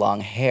has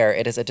long hair,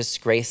 it is a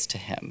disgrace to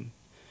him,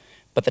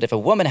 but that if a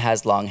woman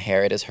has long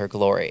hair, it is her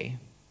glory?"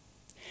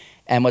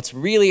 And what's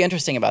really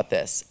interesting about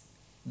this,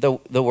 the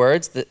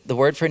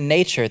word for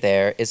nature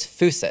there is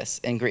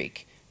phusis in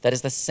Greek. That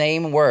is the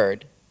same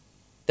word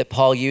that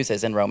Paul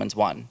uses in Romans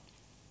 1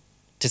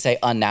 to say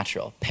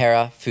unnatural,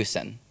 para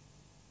phusin.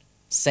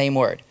 Same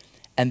word.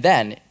 And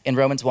then in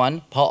Romans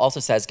 1, Paul also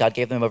says God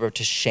gave them over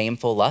to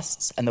shameful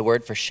lusts, and the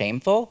word for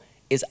shameful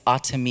is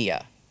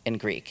atomia in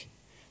Greek.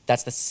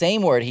 That's the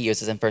same word he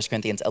uses in 1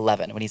 Corinthians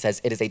 11 when he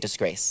says it is a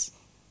disgrace.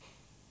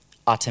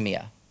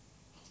 Atomia.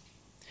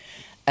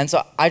 And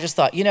so I just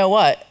thought, you know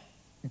what,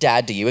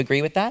 Dad, do you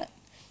agree with that?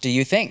 Do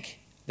you think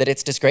that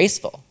it's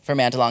disgraceful for a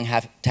man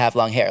to have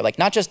long hair? Like,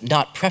 not just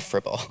not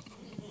preferable,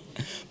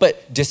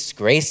 but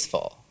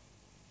disgraceful.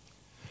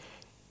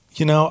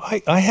 You know,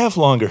 I have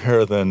longer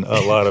hair than a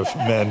lot of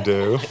men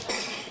do,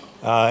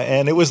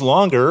 and it was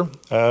longer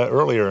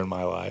earlier in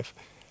my life.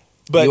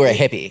 But you were a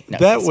hippie. No,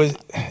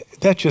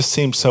 that just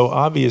seems so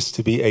obvious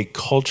to be a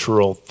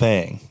cultural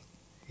thing.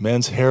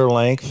 Men's hair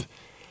length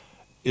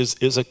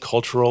is a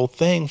cultural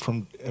thing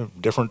from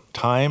different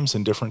times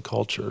and different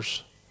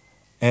cultures.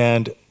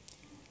 And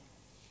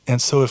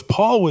so if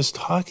Paul was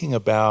talking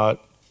about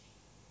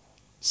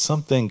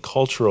something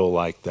cultural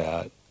like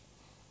that,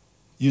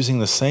 using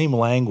the same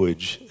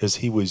language as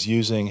he was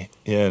using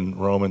in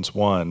Romans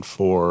 1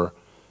 for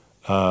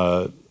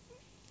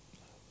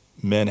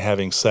men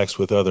having sex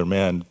with other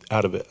men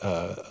out of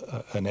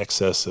an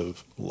excess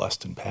of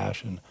lust and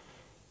passion,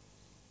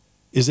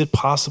 is it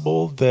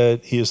possible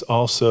that he is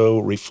also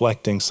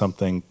reflecting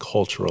something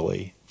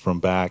culturally from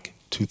back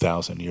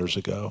 2,000 years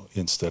ago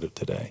instead of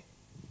today?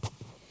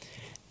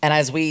 And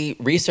as we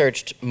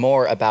researched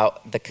more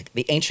about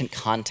the ancient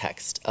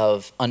context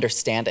of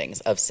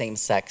understandings of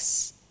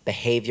same-sex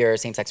behavior,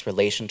 same-sex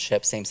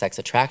relationships, same-sex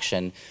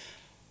attraction,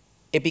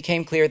 it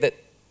became clear that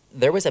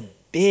there was a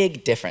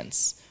big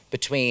difference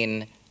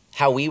between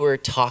how we were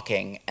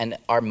talking and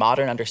our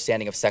modern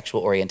understanding of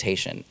sexual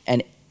orientation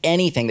and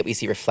anything that we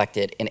see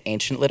reflected in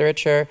ancient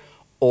literature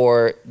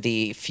or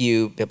the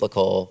few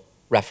biblical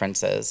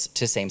references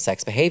to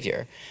same-sex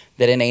behavior.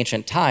 That in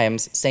ancient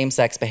times,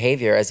 same-sex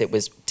behavior, as it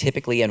was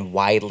typically and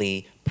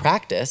widely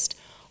practiced,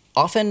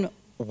 often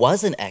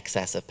was an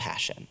excess of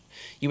passion.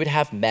 You would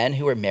have men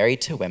who were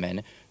married to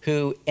women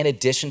who, in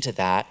addition to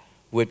that,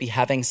 would be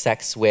having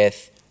sex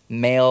with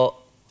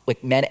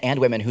men and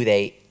women who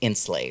they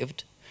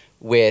enslaved,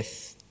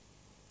 with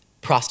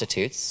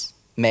prostitutes,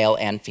 male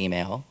and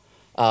female,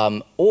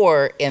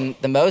 or in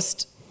the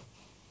most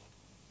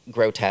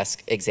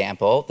grotesque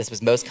example, this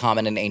was most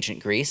common in ancient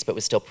Greece, but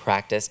was still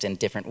practiced in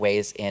different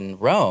ways in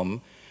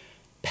Rome,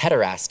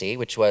 pederasty,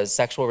 which was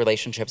sexual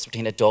relationships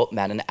between adult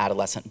men and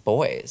adolescent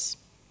boys.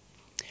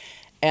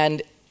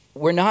 And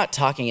we're not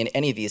talking in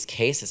any of these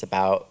cases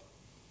about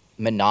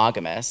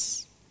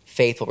monogamous,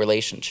 faithful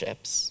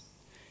relationships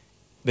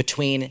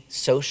between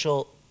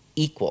social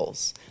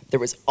equals. There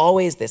was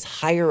always this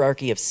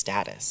hierarchy of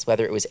status,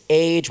 whether it was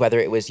age, whether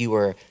it was you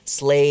were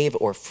slave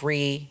or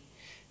free.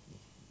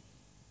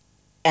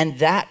 And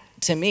that,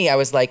 to me, I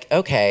was like,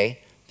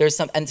 okay,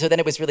 and so then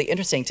it was really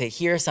interesting to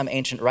hear some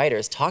ancient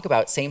writers talk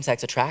about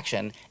same-sex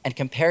attraction and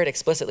compare it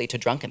explicitly to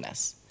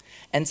drunkenness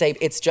and say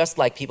it's just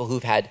like people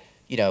who've had,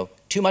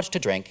 too much to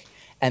drink,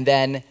 and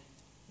then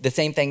the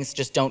same things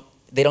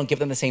they don't give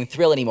them the same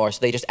thrill anymore, so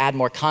they just add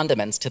more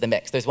condiments to the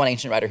mix. There's one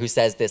ancient writer who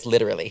says this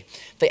literally.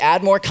 They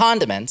add more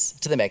condiments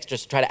to the mix,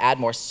 just try to add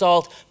more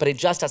salt, but it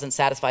just doesn't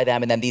satisfy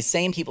them, and then these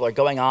same people are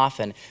going off,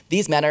 and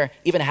these men are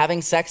even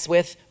having sex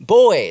with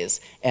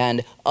boys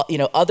and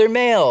other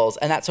males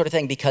and that sort of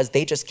thing because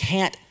they just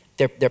can't,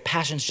 their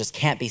passions just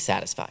can't be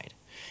satisfied.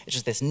 It's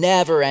just this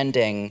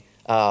never-ending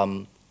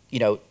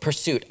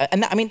pursuit.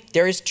 And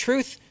there is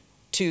truth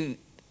to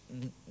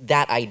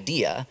that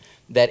idea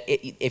that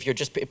if you're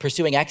just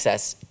pursuing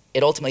excess,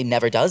 it ultimately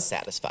never does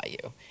satisfy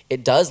you.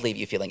 It does leave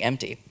you feeling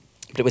empty.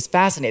 But it was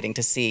fascinating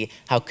to see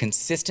how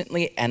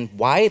consistently and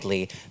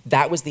widely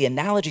that was the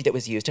analogy that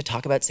was used to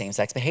talk about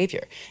same-sex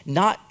behavior.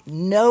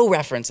 No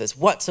references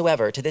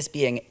whatsoever to this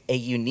being a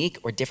unique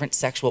or different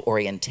sexual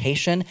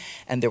orientation,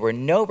 and there were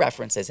no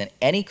references in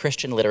any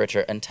Christian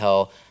literature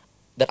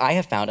that I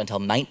have found until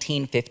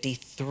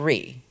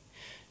 1953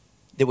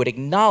 that would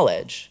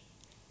acknowledge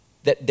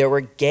that there were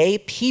gay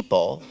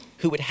people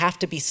who would have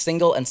to be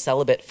single and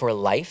celibate for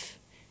life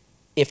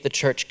if the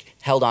church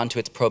held on to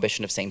its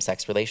prohibition of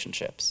same-sex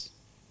relationships.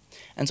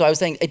 And so I was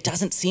saying, it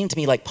doesn't seem to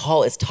me like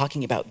Paul is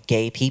talking about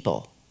gay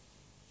people.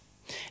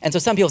 And so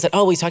some people said,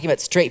 oh, he's talking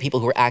about straight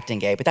people who are acting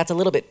gay, but that's a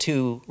little bit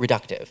too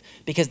reductive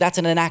because that's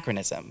an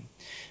anachronism.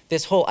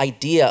 This whole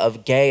idea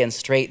of gay and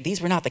straight,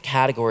 these were not the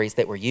categories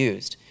that were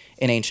used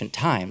in ancient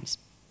times.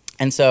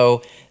 And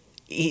so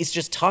he's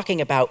just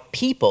talking about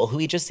people who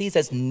he just sees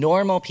as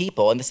normal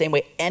people in the same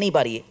way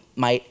anybody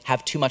might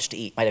have too much to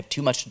eat, might have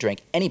too much to drink.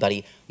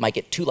 Anybody might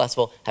get too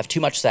lustful, have too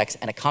much sex,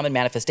 and a common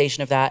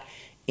manifestation of that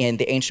in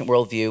the ancient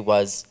worldview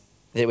was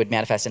that it would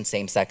manifest in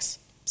same-sex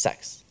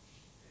sex.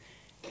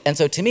 And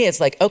so to me, it's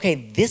like, okay,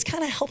 this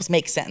kind of helps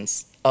make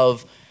sense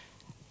of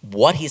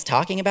what he's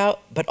talking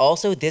about, but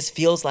also this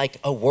feels like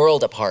a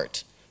world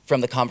apart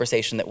from the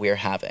conversation that we're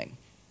having.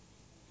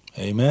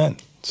 Amen.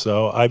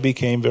 So I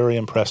became very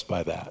impressed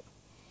by that.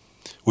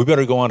 We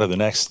better go on to the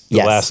Yes.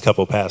 last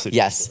couple passages.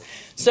 Yes.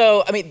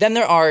 So, I mean, then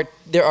there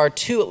are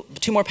two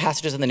more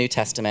passages in the New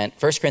Testament,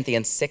 1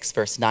 Corinthians 6,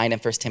 verse 9,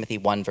 and 1 Timothy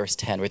 1, verse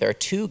 10, where there are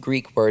two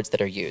Greek words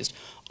that are used,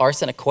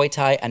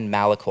 arsenokoitai and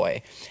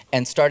malakoi.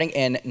 And starting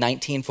in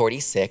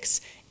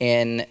 1946,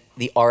 in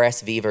the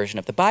RSV version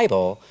of the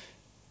Bible,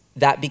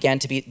 that began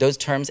to be, those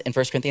terms in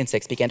 1 Corinthians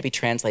 6 began to be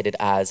translated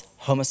as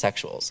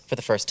homosexuals for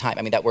the first time.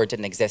 I mean, that word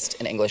didn't exist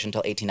in English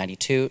until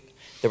 1892.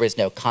 There was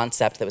no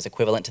concept that was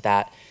equivalent to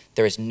that.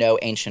 There is no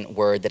ancient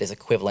word that is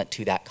equivalent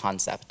to that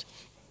concept.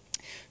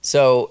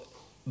 So,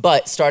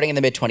 but starting in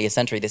the mid-20th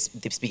century, this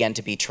began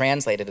to be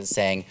translated as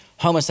saying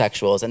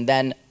homosexuals, and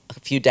then a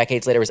few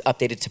decades later was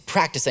updated to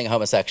practicing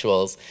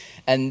homosexuals.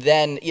 And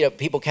then,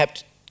 people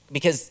kept,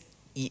 because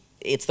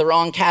it's the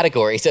wrong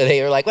category, so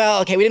they were like,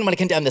 well, okay, we didn't want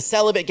to condemn the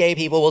celibate gay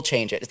people, we'll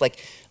change it. It's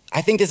like,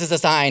 I think this is a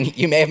sign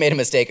you may have made a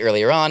mistake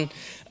earlier on.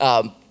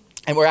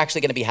 And we're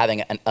actually going to be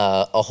having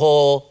a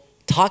whole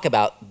talk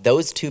about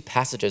those two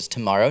passages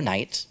tomorrow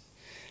night,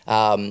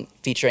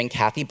 featuring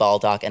Kathy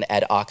Baldock and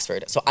Ed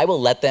Oxford. So I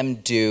will let them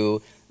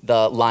do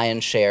the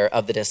lion's share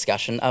of the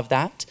discussion of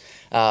that.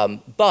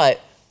 But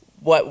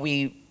what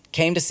we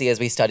came to see as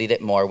we studied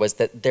it more was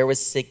that there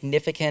was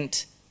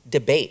significant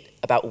debate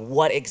about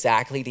what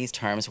exactly these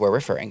terms were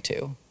referring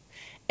to.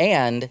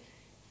 And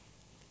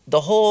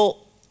the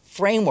whole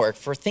framework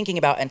for thinking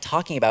about and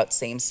talking about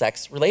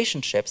same-sex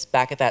relationships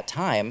back at that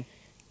time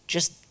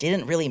just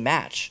didn't really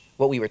match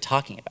what we were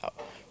talking about.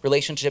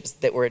 Relationships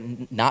that were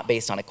not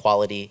based on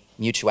equality,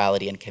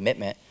 mutuality, and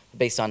commitment,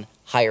 based on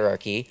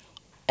hierarchy,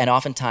 and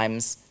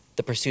oftentimes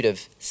the pursuit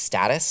of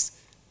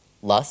status,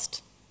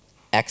 lust,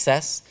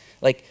 excess.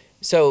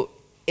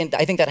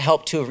 I think that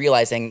helped too,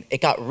 realizing it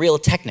got real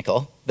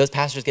technical. Those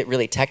passages get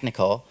really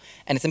technical,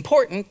 and it's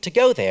important to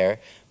go there,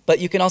 but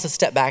you can also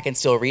step back and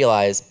still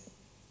realize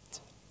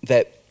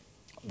that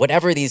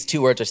whatever these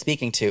two words are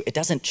speaking to, it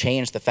doesn't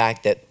change the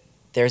fact that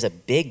there's a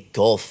big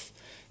gulf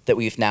that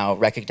we've now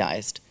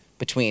recognized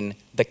between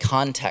the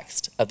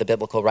context of the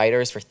biblical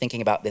writers for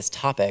thinking about this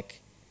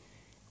topic.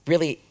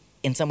 Really,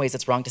 in some ways,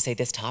 it's wrong to say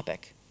this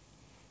topic.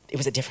 It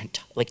was a different,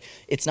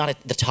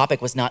 the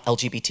topic was not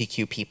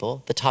LGBTQ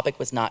people. The topic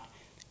was not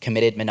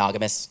committed,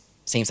 monogamous,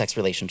 same-sex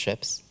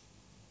relationships.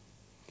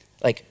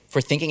 For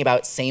thinking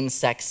about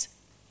same-sex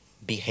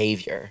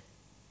behavior.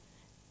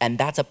 And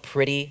that's a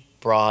pretty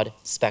broad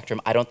spectrum.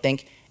 I don't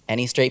think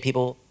any straight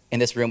people in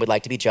this room would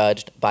like to be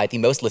judged by the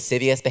most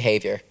lascivious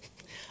behavior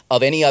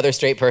of any other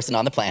straight person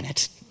on the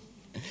planet.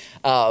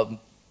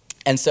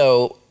 And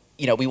so,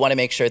 we want to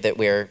make sure that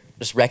we're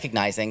just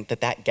recognizing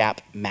that that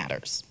gap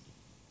matters.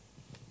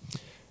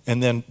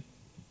 And then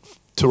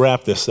to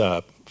wrap this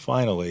up,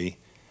 finally,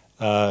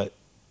 I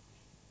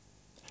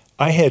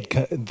had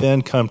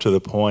then come to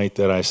the point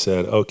that I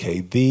said, okay,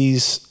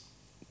 these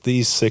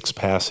 6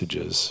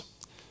 passages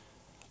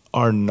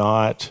are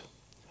not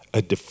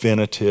a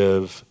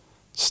definitive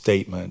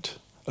statement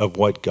of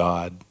what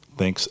God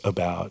thinks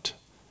about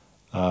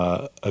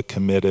a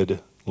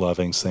committed,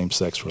 loving,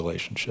 same-sex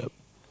relationship.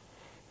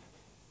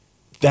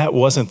 That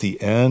wasn't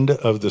the end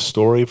of the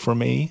story for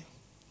me,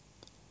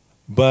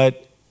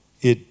 but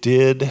it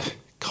did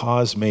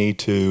cause me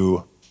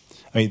to,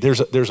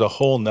 there's a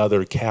whole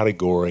nother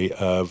category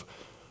of,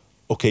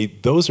 okay,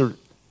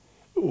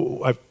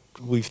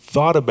 we've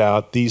thought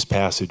about these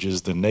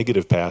passages, the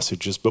negative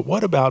passages, but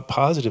what about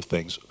positive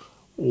things?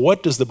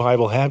 What does the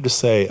Bible have to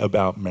say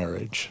about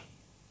marriage?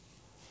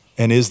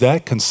 And is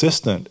that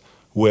consistent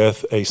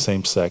with a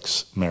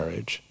same-sex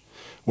marriage?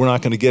 We're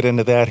not going to get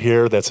into that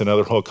here. That's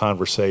another whole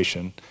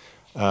conversation.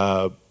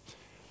 But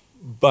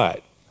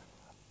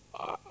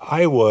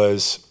I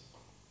was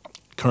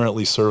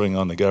currently serving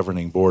on the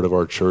governing board of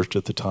our church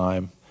at the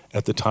time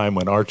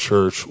when our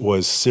church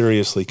was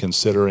seriously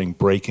considering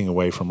breaking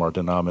away from our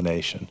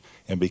denomination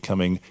and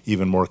becoming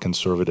even more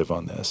conservative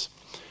on this.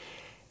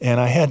 And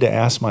I had to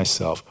ask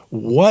myself,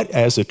 what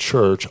as a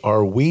church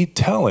are we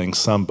telling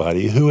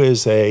somebody who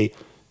is a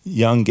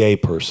young gay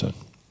person?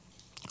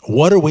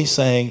 What are we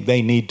saying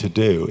they need to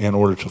do in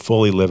order to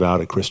fully live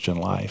out a Christian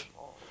life?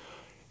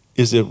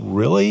 Is it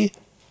really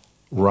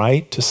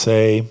right to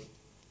say,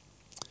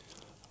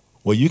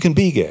 well, you can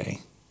be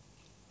gay,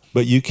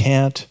 but you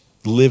can't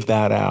live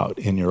that out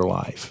in your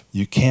life.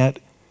 You can't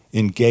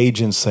engage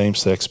in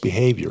same-sex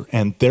behavior.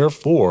 And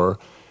therefore,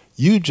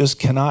 you just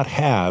cannot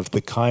have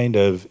the kind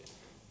of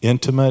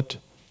intimate,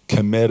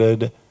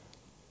 committed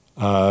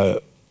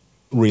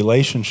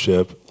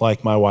relationship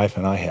like my wife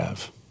and I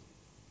have,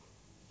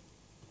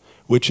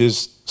 which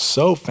is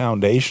so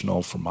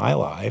foundational for my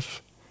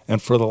life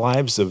and for the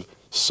lives of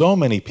so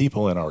many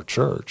people in our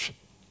church.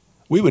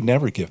 We would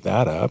never give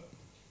that up.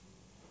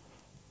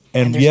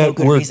 And there's no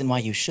good reason why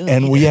you should.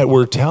 And yet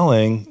we're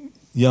telling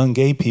young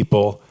gay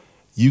people,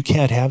 you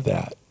can't have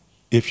that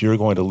if you're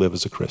going to live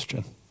as a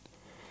Christian.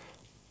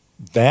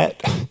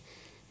 That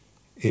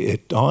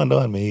it dawned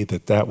on me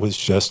that that was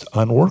just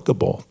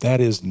unworkable. That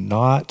is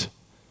not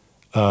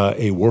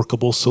a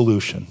workable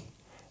solution,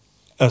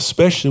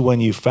 especially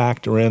when you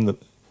factor in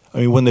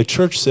when the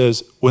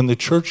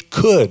church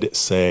could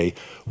say,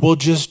 well,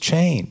 just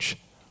change.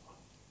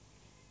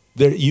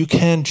 You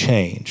can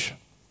change.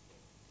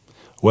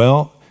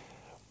 Well,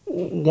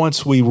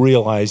 once we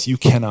realize you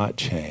cannot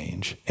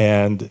change,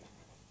 and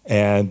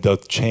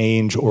the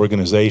change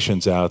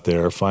organizations out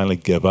there finally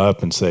give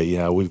up and say,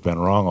 yeah, we've been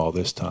wrong all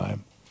this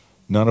time.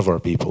 None of our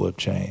people have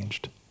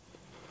changed.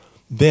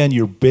 Then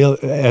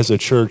as a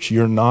church,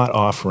 you're not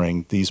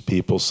offering these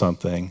people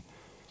something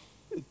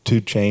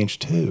to change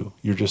too.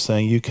 You're just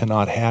saying you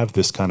cannot have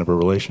this kind of a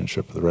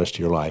relationship for the rest of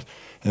your life.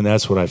 And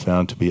that's what I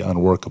found to be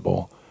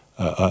unworkable,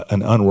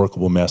 an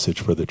unworkable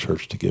message for the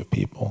church to give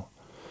people.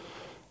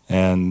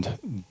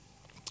 And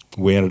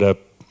we ended up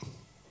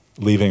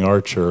leaving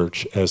our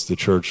church as the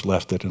church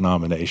left the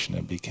denomination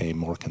and became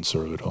more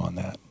conservative on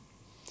that.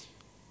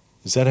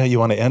 Is that how you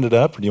want to end it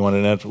up, or do you want to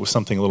end it with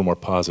something a little more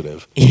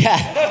positive?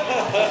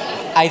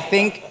 Yeah. I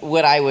think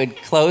what I would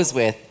close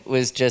with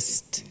was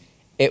just,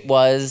 it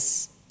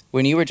was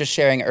when you were just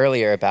sharing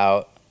earlier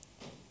about,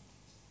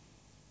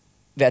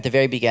 at the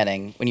very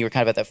beginning, when you were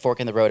kind of at that fork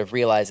in the road of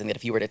realizing that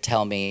if you were to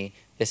tell me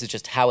this is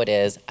just how it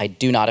is, I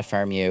do not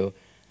affirm you,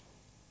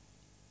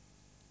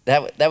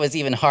 that was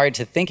even hard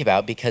to think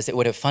about, because it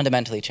would have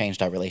fundamentally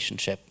changed our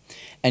relationship.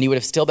 And you would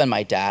have still been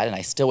my dad, and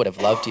I still would have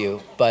loved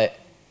you, but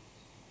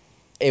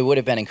it would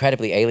have been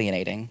incredibly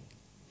alienating.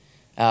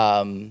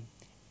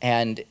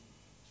 And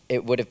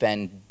it would have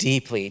been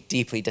deeply,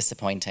 deeply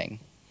disappointing.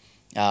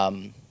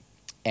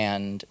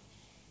 And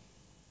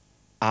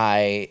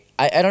I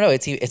don't know,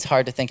 it's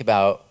hard to think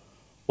about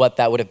what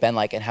that would have been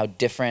like and how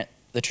different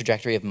the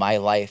trajectory of my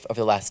life over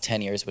the last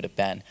 10 years would have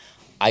been.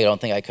 I don't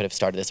think I could have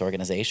started this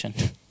organization.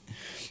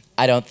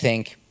 I don't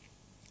think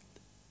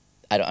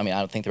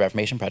the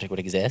Reformation Project would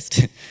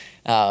exist.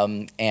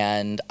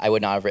 And I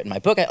would not have written my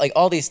book. Like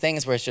all these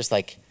things where it's just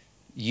like,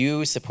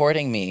 you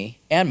supporting me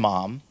and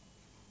Mom,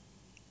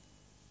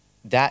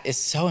 that is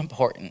so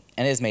important,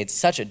 and it has made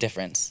such a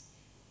difference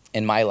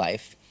in my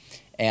life.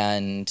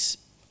 And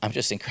I'm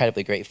just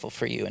incredibly grateful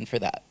for you and for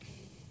that.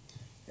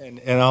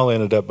 And I'll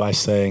end it up by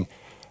saying,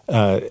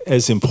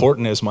 as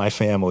important as my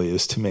family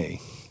is to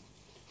me,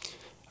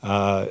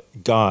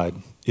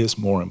 God is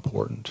more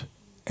important.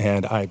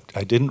 And I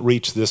didn't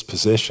reach this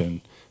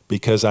position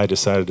because I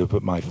decided to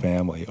put my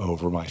family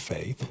over my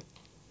faith.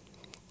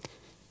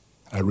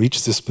 I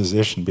reached this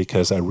position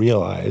because I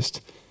realized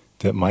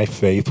that my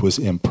faith was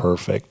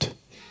imperfect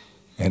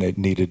and it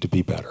needed to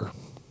be better.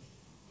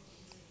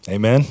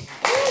 Amen?